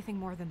said anything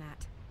more than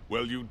that.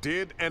 Well, you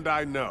did, and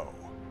I know.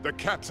 The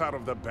cat's out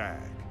of the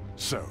bag.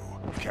 So,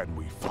 can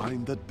we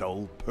find the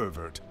dull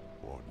pervert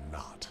or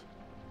not?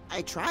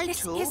 I tried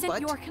This to, isn't but...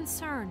 your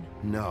concern.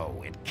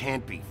 No, it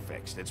can't be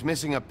fixed. It's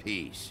missing a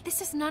piece.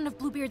 This is none of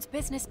Bluebeard's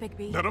business,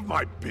 Bigby. None of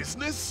my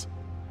business?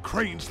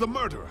 Crane's the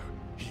murderer.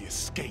 He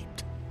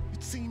escaped.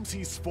 It seems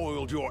he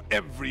spoiled your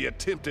every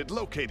attempt at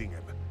locating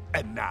him.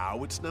 And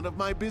now it's none of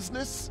my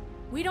business?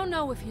 We don't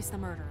know if he's the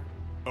murderer.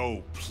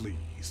 Oh,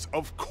 please.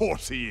 Of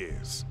course he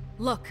is.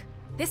 Look,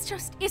 this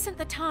just isn't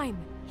the time.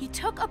 He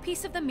took a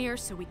piece of the mirror,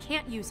 so we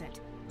can't use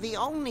it. The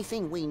only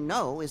thing we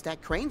know is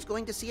that Crane's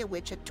going to see a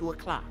witch at 2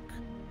 o'clock.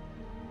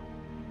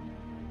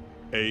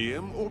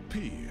 AM or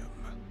PM?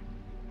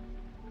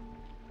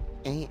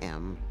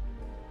 AM.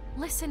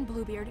 Listen,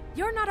 Bluebeard,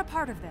 you're not a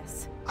part of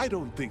this. I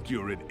don't think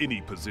you're in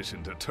any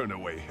position to turn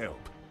away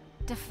help.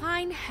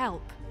 Define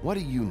help. What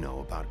do you know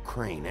about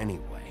Crane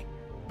anyway?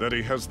 That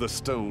he has the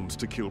stones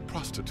to kill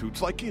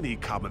prostitutes like any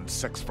common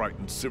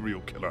sex-frightened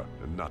serial killer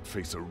and not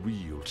face a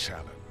real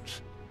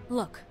challenge.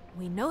 Look,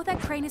 we know that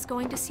Crane is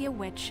going to see a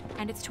witch,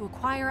 and it's to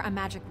acquire a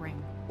magic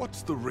ring.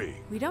 What's the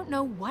ring? We don't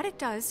know what it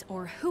does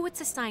or who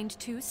it's assigned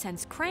to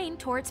since Crane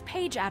tore its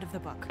page out of the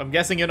book. I'm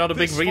guessing you're not a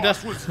big reader.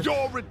 This was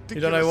your ridiculous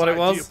You don't know what it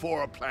was? idea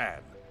for a plan.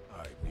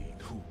 I mean,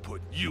 who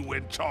put you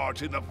in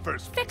charge in the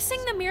first place?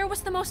 Fixing the mirror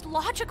was the most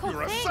logical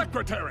You're thing. a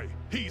secretary.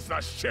 He's the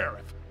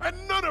sheriff. And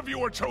none of you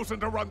were chosen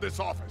to run this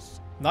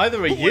office.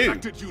 Neither are Who you.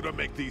 elected you to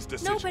make these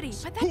decisions? Nobody,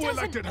 but that Who doesn't...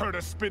 elected her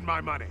to spend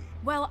my money?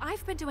 Well,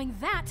 I've been doing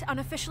that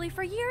unofficially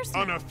for years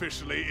now.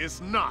 Unofficially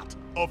is not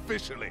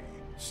officially.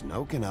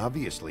 Snow can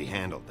obviously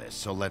handle this,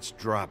 so let's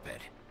drop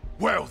it.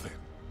 Well then,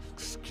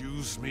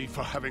 excuse me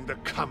for having the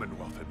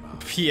Commonwealth in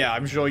mind. Yeah,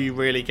 I'm sure you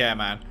really care,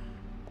 man.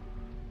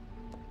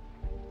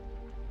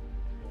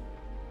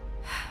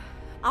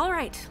 All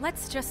right,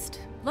 let's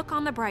just look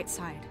on the bright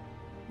side.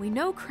 We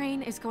know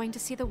Crane is going to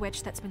see the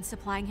witch that's been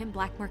supplying him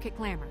black market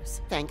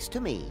glamours. Thanks to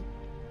me.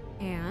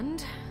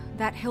 And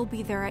that he'll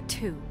be there at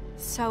 2.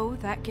 So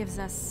that gives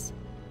us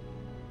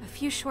a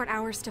few short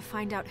hours to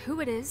find out who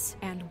it is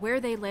and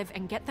where they live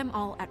and get them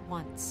all at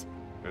once.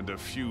 And a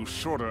few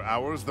shorter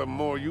hours the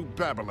more you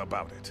babble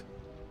about it.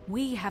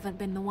 We haven't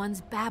been the ones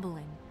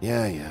babbling.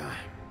 Yeah.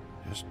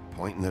 Just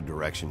point in the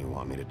direction you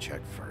want me to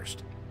check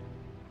first.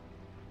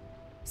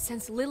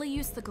 Since Lily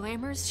used the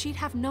glamours, she'd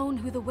have known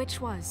who the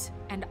witch was.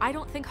 And I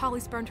don't think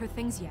Holly's burned her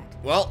things yet.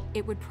 Well,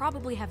 it would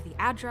probably have the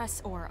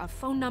address or a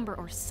phone number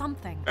or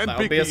something. And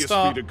Bigby is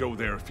free to go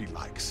there if he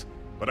likes.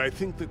 But I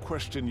think the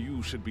question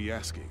you should be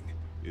asking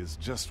is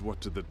just what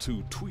do the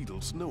two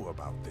Tweedles know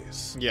about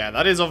this? Yeah,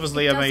 that is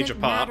obviously a major part.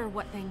 It doesn't matter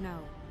what they know.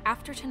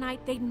 After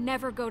tonight, they'd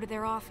never go to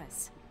their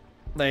office.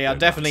 They are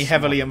definitely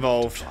heavily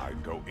involved. Try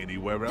and go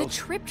anywhere The else.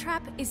 trip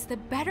trap is the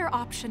better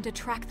option to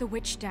track the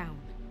witch down.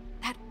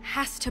 That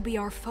has to be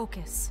our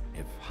focus.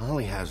 If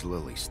Holly has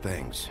Lily's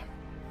things,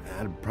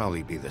 that'd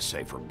probably be the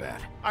safer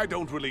bet. I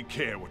don't really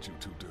care what you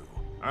two do.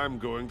 I'm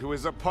going to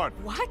his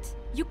apartment. What?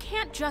 You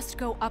can't just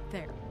go up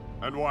there.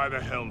 And why the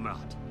hell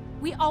not?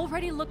 We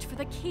already looked for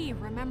the key,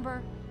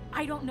 remember?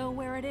 I don't know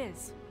where it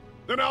is.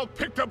 Then I'll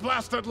pick the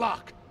blasted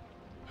lock.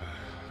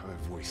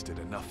 I've wasted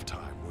enough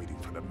time waiting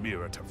for the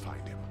mirror to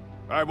find him.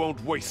 I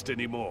won't waste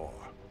any more.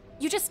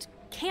 You just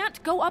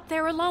can't go up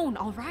there alone,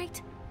 all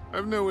right?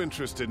 I've no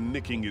interest in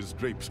nicking his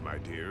drapes, my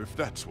dear, if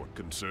that's what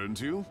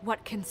concerns you.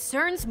 What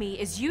concerns me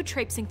is you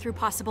traipsing through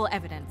possible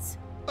evidence.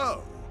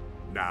 Oh,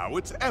 now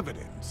it's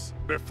evidence.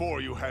 Before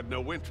you had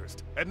no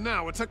interest, and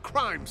now it's a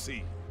crime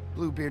scene.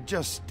 Bluebeard,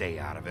 just stay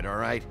out of it, all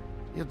right?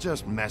 You'll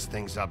just mess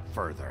things up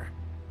further.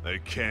 They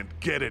can't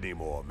get any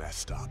more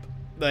messed up.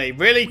 They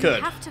really could.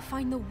 We have to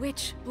find the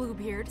witch,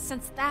 Bluebeard,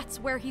 since that's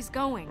where he's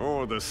going.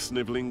 Or the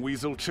sniveling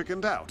weasel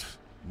chickened out.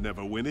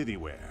 Never went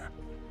anywhere.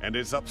 And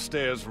is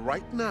upstairs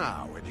right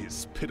now in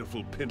his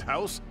pitiful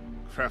penthouse,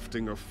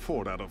 crafting a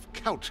fort out of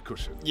couch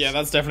cushions. Yeah,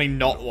 that's definitely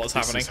not what's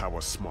happening. This is how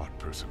a smart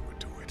person would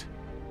do it.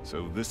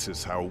 So this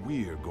is how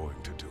we're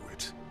going to do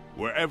it.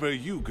 Wherever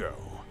you go,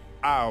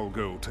 I'll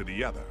go to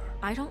the other.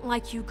 I don't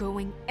like you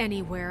going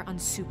anywhere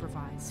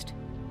unsupervised.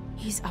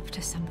 He's up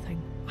to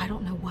something. I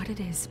don't know what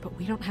it is, but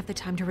we don't have the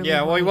time to really...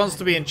 Yeah, well, he wants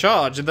to be in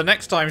charge, and the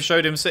next time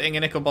showed him sitting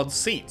in Ichabod's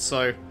seat,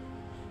 so...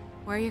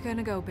 Where are you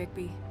gonna go,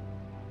 Bigby?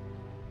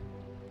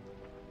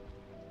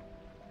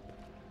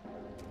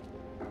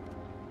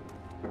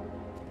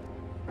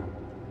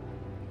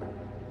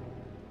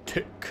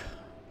 Tick,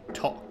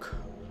 tock,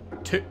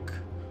 tick,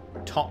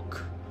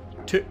 tock,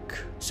 tick,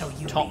 So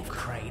you tock. leave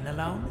Crane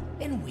alone,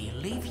 and we'll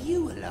leave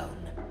you alone.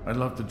 I'd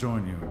love to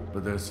join you,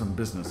 but there's some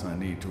business I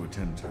need to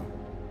attend to.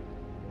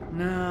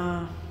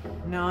 No,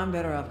 I'm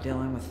better off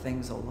dealing with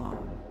things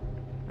alone.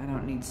 I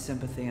don't need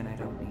sympathy and I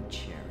don't need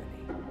charity.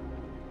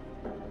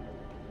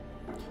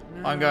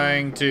 I'm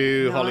going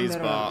to No, Holly's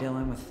I'm better off bar.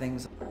 dealing with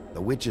things.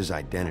 The witch's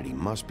identity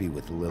must be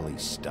with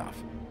Lily's stuff.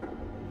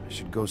 I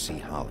should go see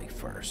Holly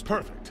first.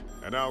 Perfect.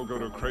 And I'll go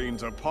to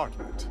Crane's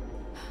apartment.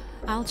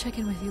 I'll check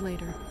in with you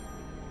later.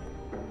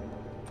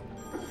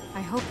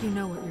 I hope you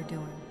know what you're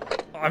doing.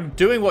 I'm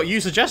doing what you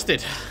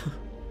suggested.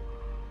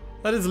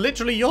 That is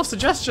literally your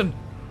suggestion.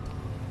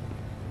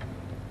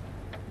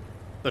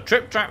 The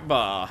Trip Trap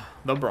Bar,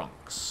 the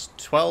Bronx,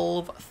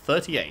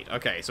 12:38.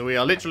 Okay, so we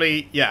are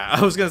literally, yeah,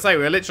 I was going to say,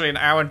 we're literally an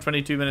hour and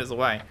 22 minutes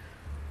away.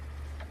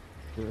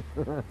 She's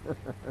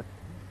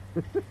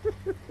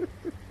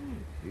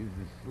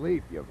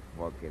asleep, you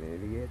fucking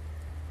idiot.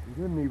 You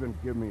didn't even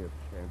give me a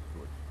chance to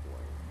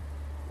explain.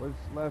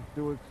 What's left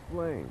to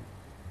explain?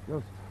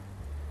 Just,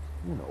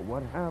 you know,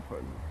 what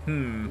happened. We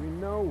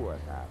know what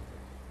happened.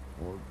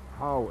 Or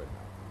how it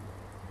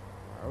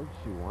happened. How would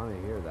she want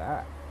to hear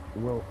that?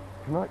 Well,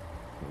 can I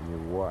tell you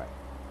what?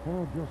 Can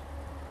I just,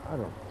 I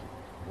don't know,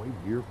 wait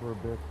here for a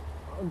bit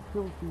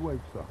until she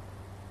wakes up?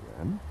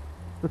 Then?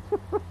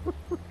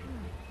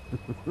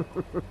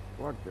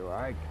 What do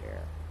I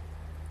care?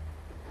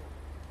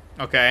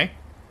 Okay.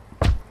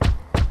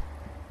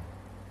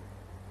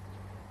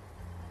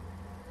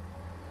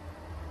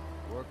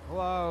 We're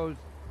closed.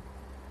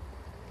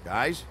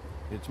 Guys,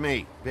 it's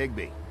me,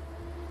 Bigby.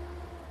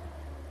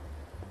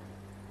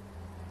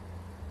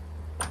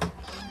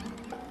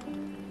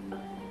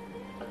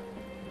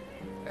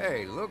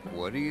 Hey, look,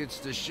 Woody, it's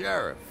the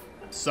sheriff.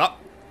 Sup?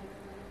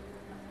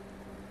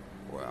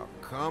 Well,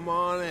 come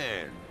on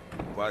in,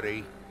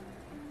 buddy.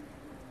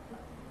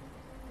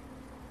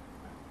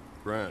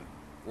 Grant.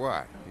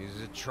 What?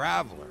 He's a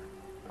traveler.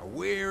 A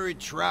weary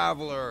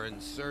traveler in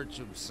search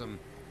of some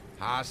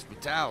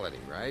hospitality,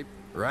 right?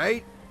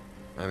 Right?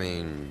 I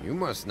mean, you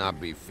must not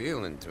be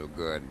feeling too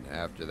good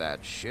after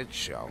that shit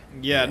show.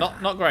 Yeah,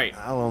 not great.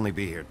 I'll only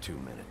be here 2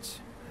 minutes.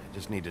 I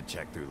just need to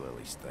check through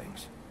Lily's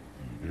things.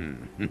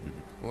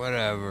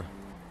 Whatever.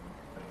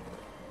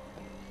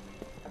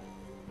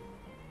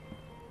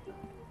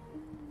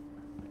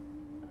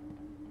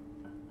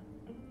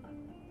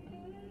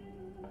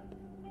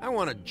 I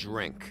want a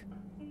drink.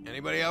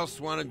 Anybody else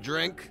want a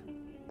drink?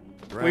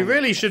 We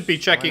really should be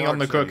checking on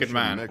the crooked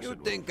man. You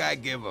think I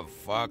give a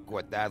fuck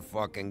what that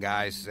fucking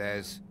guy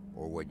says?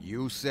 Or what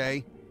you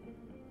say?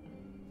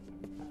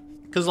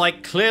 Because,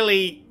 like,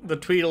 clearly the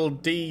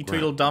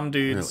Tweedledum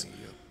dudes... Really,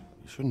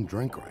 you shouldn't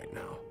drink right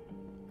now.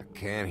 I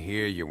can't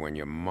hear you when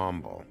you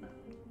mumble.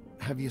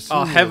 Have you seen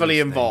are heavily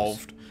Lily's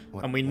involved.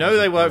 What, and we know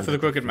they work for the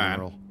crooked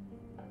man.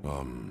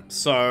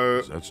 So,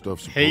 is that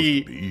stuff supposed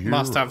he to be here,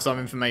 must have some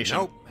information.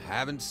 Nope,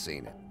 haven't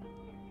seen it.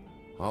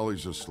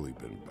 Holly's asleep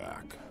in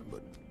back,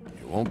 but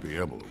you won't be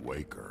able to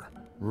wake her.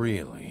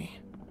 Really?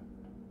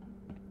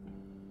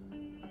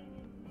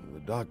 The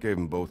doc gave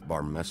them both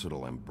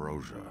barmecidal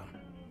ambrosia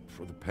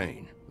for the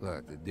pain.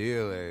 Look, the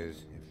deal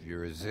is, if you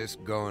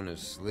resist going to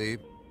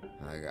sleep,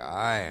 like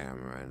I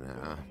am right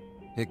now,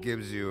 it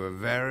gives you a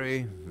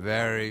very,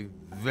 very,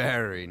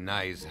 very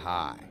nice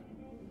high.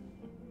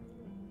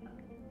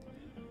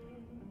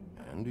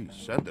 And he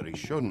said that he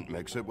shouldn't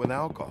mix it with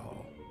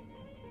alcohol.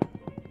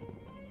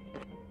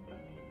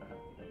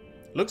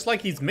 Looks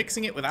like he's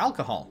mixing it with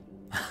alcohol.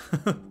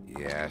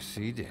 Yes,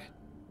 he did.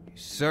 He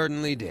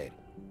certainly did.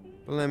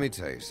 But let me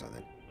tell you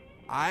something.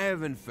 I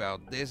haven't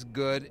felt this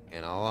good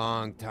in a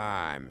long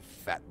time,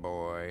 fat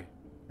boy.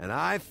 And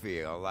I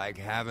feel like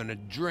having a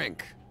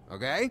drink,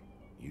 okay?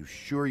 You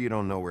sure you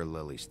don't know where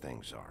Lily's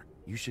things are?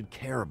 You should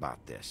care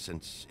about this,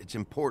 since it's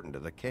important to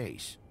the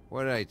case.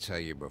 What did I tell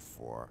you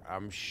before?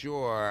 I'm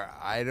sure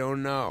I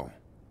don't know.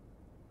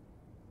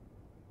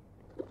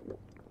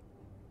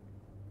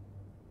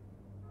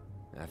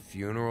 That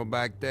funeral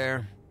back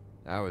there?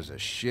 That was a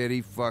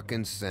shitty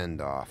fucking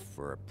send-off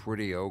for a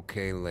pretty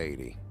okay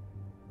lady.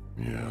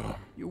 Yeah.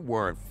 You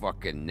weren't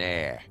fucking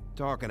there.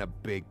 Talking to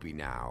Bigby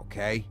now,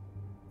 okay?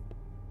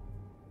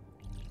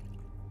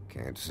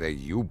 Can't say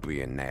you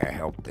being there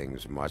helped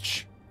things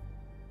much.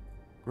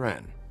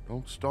 Gran,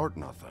 don't start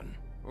nothing.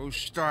 Who's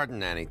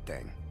starting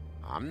anything?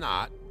 I'm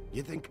not.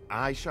 You think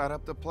I shot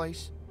up the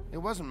place? It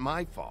wasn't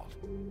my fault.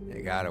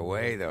 They got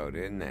away though,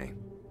 didn't they?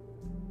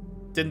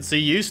 Didn't see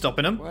you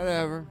stopping him.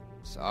 Whatever.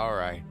 It's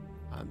alright.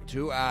 I'm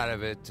too out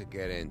of it to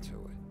get into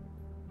it.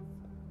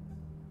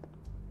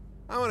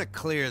 I want to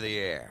clear the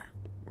air.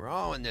 We're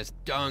all in this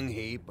dung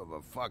heap of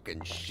a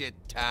fucking shit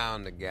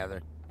town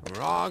together. And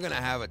we're all gonna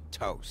have a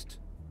toast.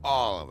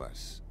 All of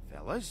us.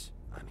 Fellas,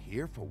 I'm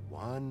here for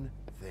one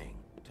thing.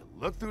 To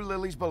look through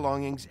Lily's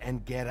belongings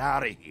and get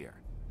out of here.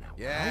 Now,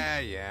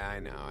 Yeah, I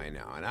know.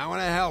 And I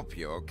want to help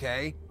you,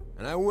 okay?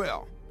 And I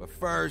will. But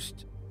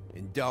first,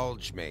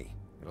 indulge me.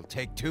 It'll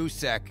take 2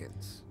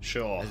 seconds.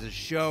 Sure. As a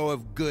show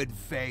of good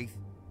faith.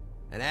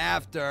 And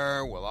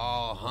after, we'll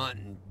all hunt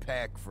and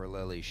peck for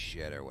Lily's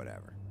shit or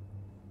whatever.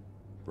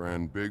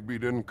 Gran, Bigby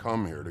didn't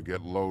come here to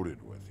get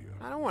loaded with you.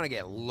 I don't want to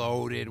get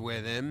loaded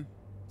with him.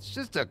 It's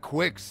just a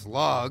quick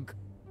slug.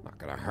 Not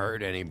gonna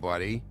hurt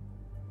anybody.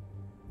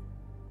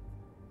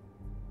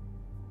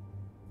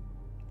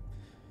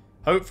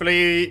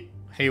 Hopefully,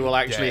 he will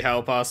actually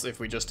help us if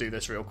we just do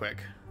this real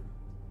quick.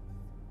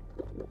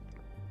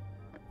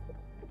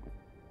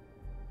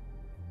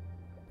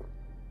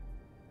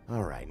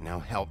 All right, now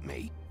help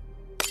me.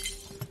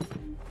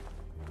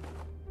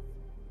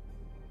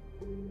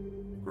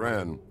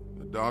 Gran,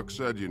 the doc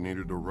said you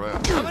needed a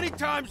rest. How many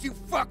times you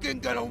fucking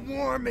gonna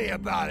warn me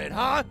about it,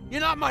 huh?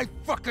 You're not my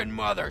fucking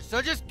mother,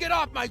 so just get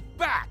off my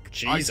back!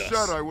 Jesus.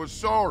 I said I was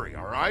sorry,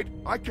 all right?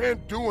 I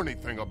can't do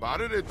anything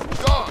about it.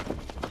 It's done.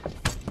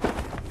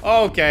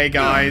 Okay,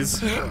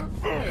 guys.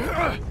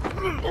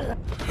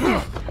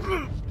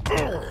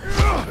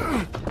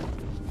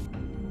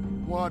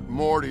 What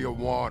more do you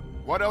want?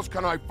 What else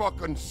can I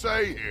fucking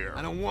say here?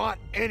 I don't want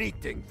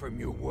anything from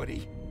you,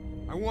 Woody.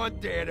 I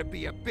want there to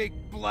be a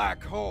big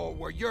black hole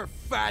where your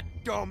fat,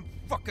 dumb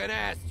fucking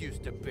ass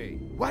used to be.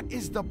 What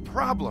is the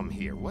problem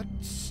here? What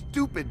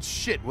stupid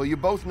shit will you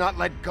both not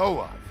let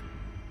go of?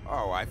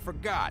 Oh, I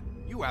forgot.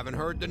 You haven't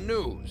heard the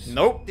news.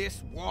 Nope.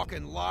 This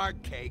walking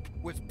lard cake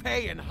was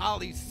paying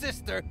Holly's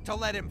sister to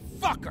let him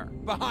fuck her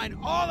behind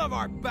all of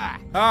our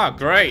backs. Ah,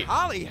 great.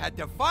 Holly had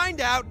to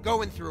find out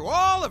going through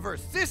all of her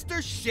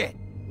sister's shit.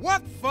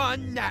 What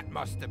fun that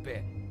must have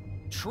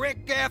been.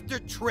 Trick after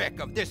trick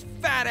of this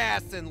fat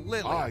ass and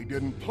Lily. I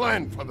didn't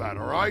plan for that,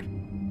 all right?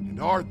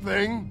 And our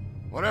thing,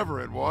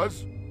 whatever it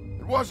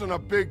wasn't a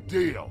big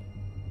deal.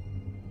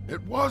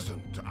 It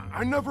wasn't.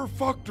 I never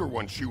fucked her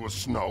when she was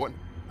snowing.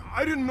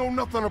 I didn't know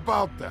nothing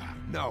about that.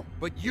 No,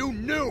 but you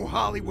knew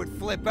Holly would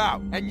flip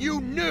out, and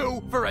you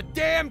knew for a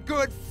damn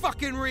good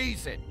fucking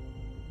reason.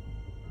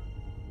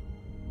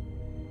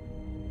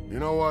 You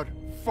know what?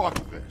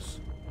 Fuck this.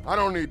 I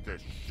don't need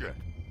this shit.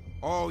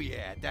 Oh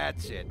yeah,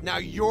 that's it. Now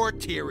you're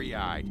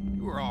teary-eyed.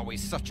 You were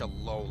always such a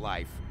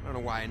lowlife. I don't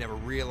know why I never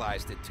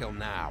realized it till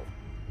now.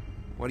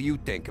 What do you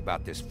think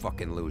about this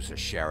fucking loser,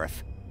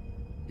 Sheriff?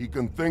 He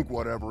can think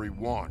whatever he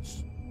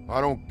wants.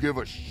 I don't give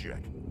a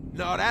shit.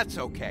 No, that's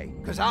okay,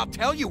 because I'll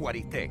tell you what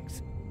he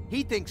thinks.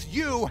 He thinks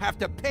you have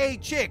to pay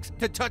chicks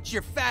to touch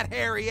your fat,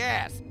 hairy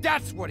ass.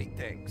 That's what he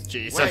thinks.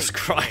 Jesus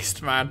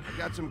Christ, man. I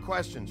got some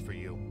questions for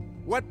you.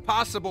 What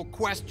possible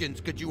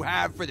questions could you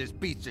have for this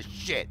piece of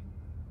shit?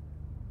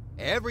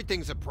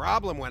 Everything's a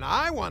problem when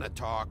I want to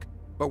talk,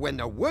 but when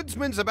the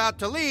woodsman's about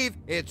to leave,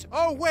 it's,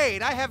 oh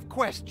wait, I have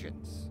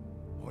questions.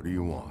 What do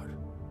you want?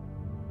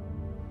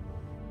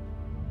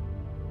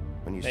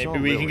 When you Maybe saw we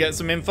Lily, can get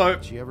some info.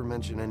 Did she ever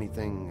mention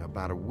anything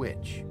about a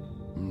witch?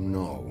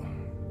 No.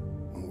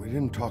 We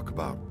didn't talk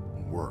about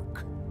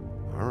work.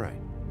 All right.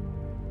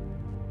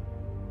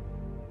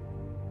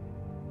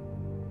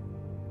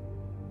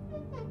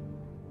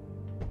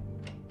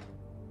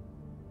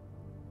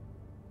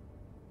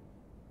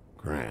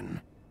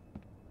 Gren.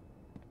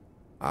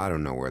 I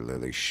don't know where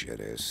Lily's shit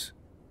is.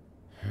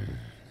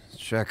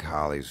 Check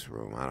Holly's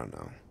room, I don't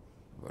know.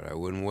 But I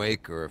wouldn't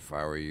wake her if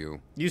I were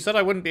you. You said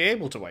I wouldn't be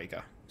able to wake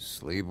her.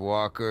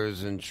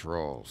 Sleepwalkers and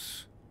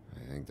trolls. I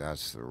think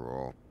that's the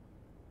rule.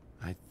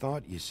 I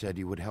thought you said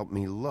you would help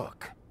me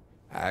look.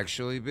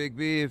 Actually,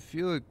 Bigby, if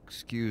you'll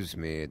excuse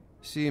me, it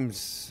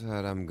seems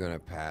that I'm gonna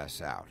pass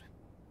out.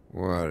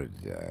 What a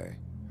day.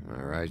 Am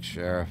I right,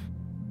 Sheriff?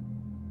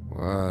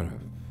 What a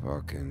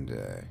fucking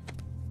day.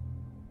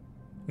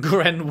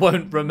 Gren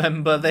won't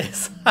remember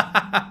this.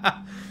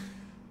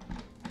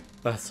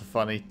 That's a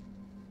funny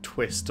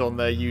twist on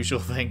their usual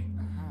thing.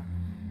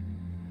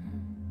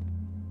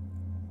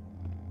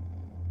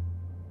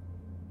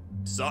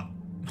 So.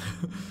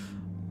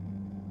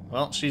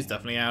 Well, she's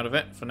definitely out of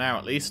it, for now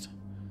at least.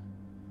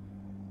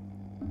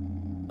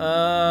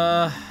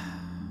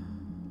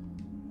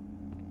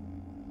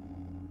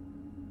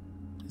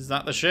 Is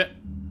that the shit?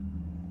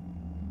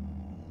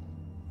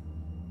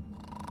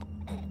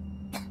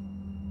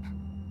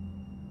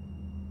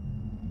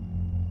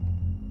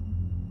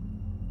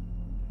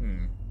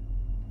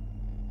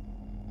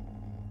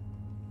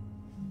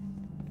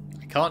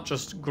 I can't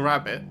just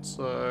grab it,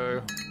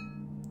 so...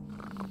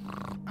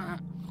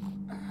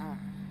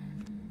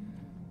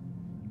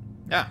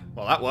 Yeah,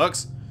 well that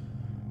works.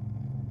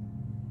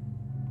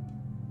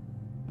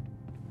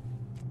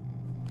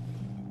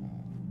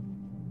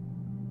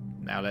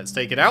 Now let's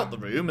take it out the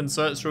room and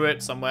search through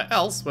it somewhere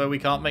else where we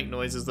can't make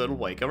noises that'll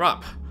wake her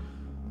up.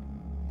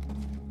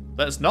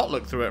 Let's not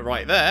look through it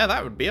right there,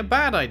 that would be a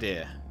bad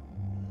idea.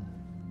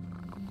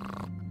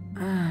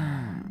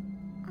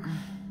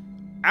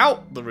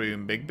 Out the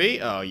room, Bigby.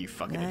 Oh, you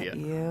fucking idiot.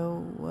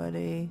 You,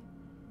 Woody?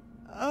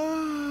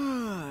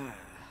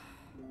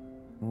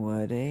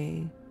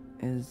 Woody?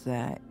 Is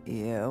that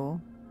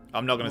you?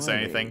 I'm not gonna say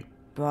anything.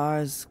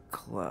 Bar's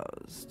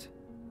closed.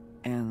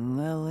 And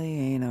Lily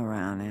ain't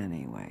around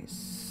anyway,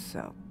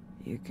 so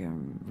you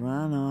can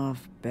run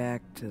off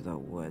back to the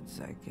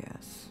woods, I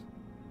guess.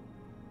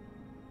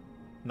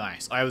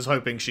 Nice. I was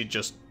hoping she'd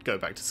just go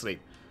back to sleep.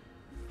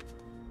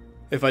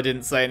 If I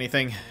didn't say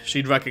anything,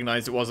 she'd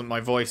recognize it wasn't my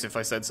voice if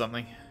I said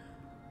something.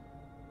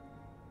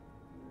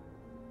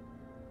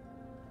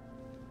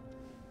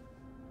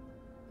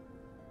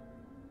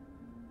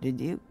 Did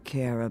you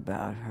care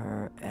about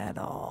her at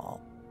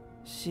all?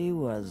 She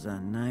was a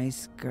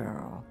nice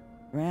girl.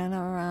 Ran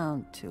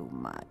around too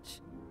much,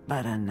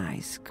 but a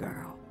nice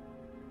girl.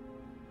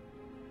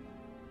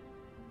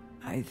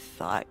 I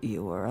thought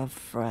you were a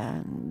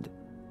friend.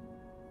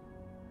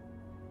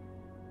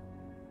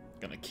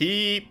 Gonna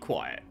keep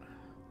quiet.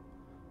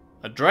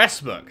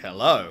 Address book,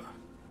 hello.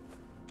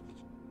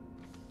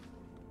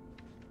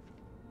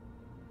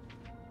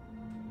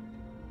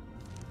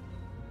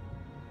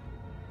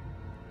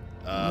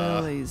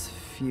 Lily's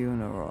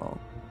funeral.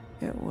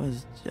 It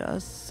was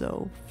just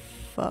so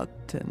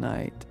fucked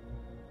tonight.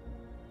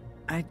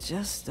 I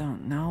just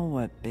don't know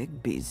what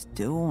Bigby's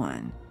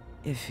doing.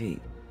 If he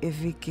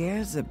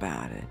cares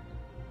about it.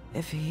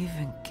 If he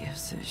even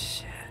gives a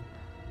shit.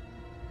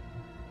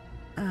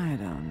 I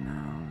don't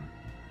know.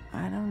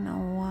 I don't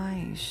know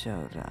why he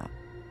showed up.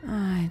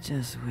 I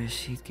just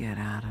wish he'd get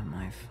out of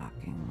my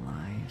fucking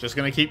life. Just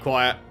gonna keep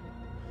quiet.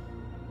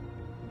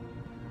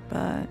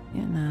 But,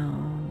 you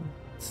know,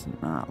 it's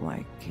not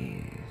like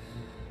he...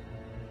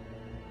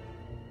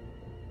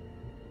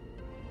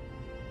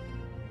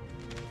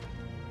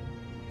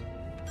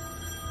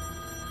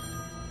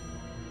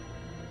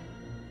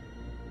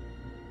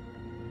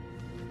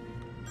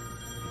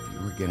 If you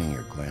were getting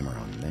your glamour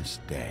on this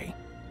day,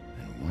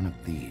 and one of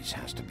these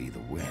has to be the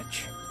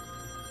witch.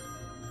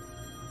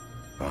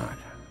 But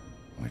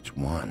which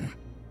one?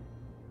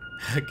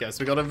 I guess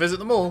we gotta visit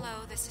them all.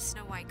 Hello, this is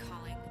Snow White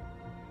calling.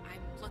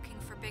 I'm looking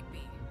for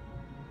Bigby.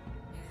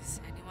 Is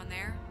anyone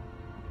there?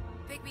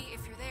 Bigby,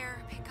 if you're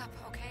there, pick up,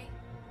 okay?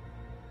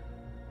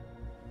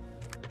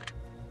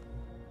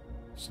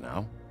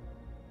 Snow?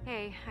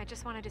 Hey, I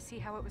just wanted to see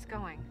how it was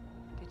going.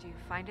 Did you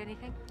find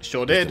anything?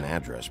 Sure Just did. an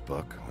address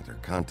book with her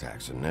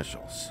contact's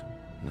initials.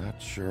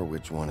 Not sure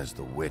which one is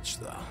the witch,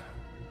 though.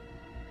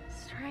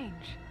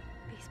 Strange.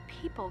 These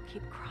people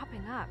keep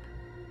cropping up.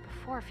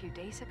 Before, a few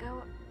days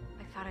ago,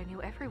 I thought I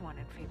knew everyone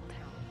in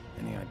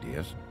Fabletown. Any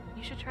ideas?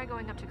 You should try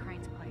going up to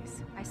Crane's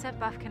place. I sent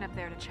Buffkin up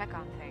there to check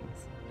on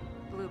things.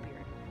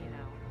 Bluebeard, you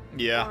know.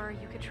 Yeah. Or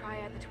you could try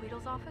at the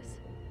Tweedle's office.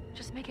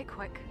 Just make it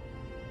quick.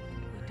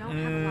 We don't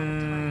have a lot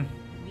of time.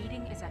 The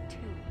meeting is at 2.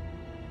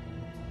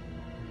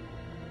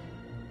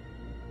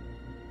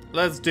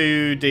 Let's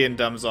do D and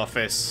Dum's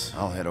office.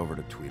 I'll head over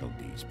to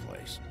Tweedledee's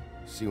place.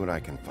 See what I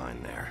can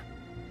find there.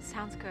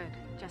 Sounds good.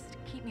 Just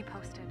keep me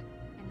posted.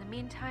 In the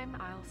meantime,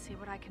 I'll see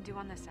what I can do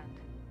on this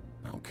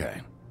end.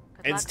 Okay.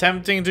 It's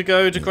tempting to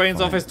go to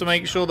Crane's office to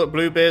make sure that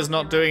Bluebeard's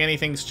not doing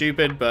anything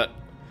stupid, but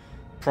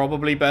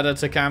probably better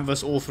to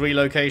canvass all 3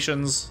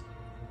 locations.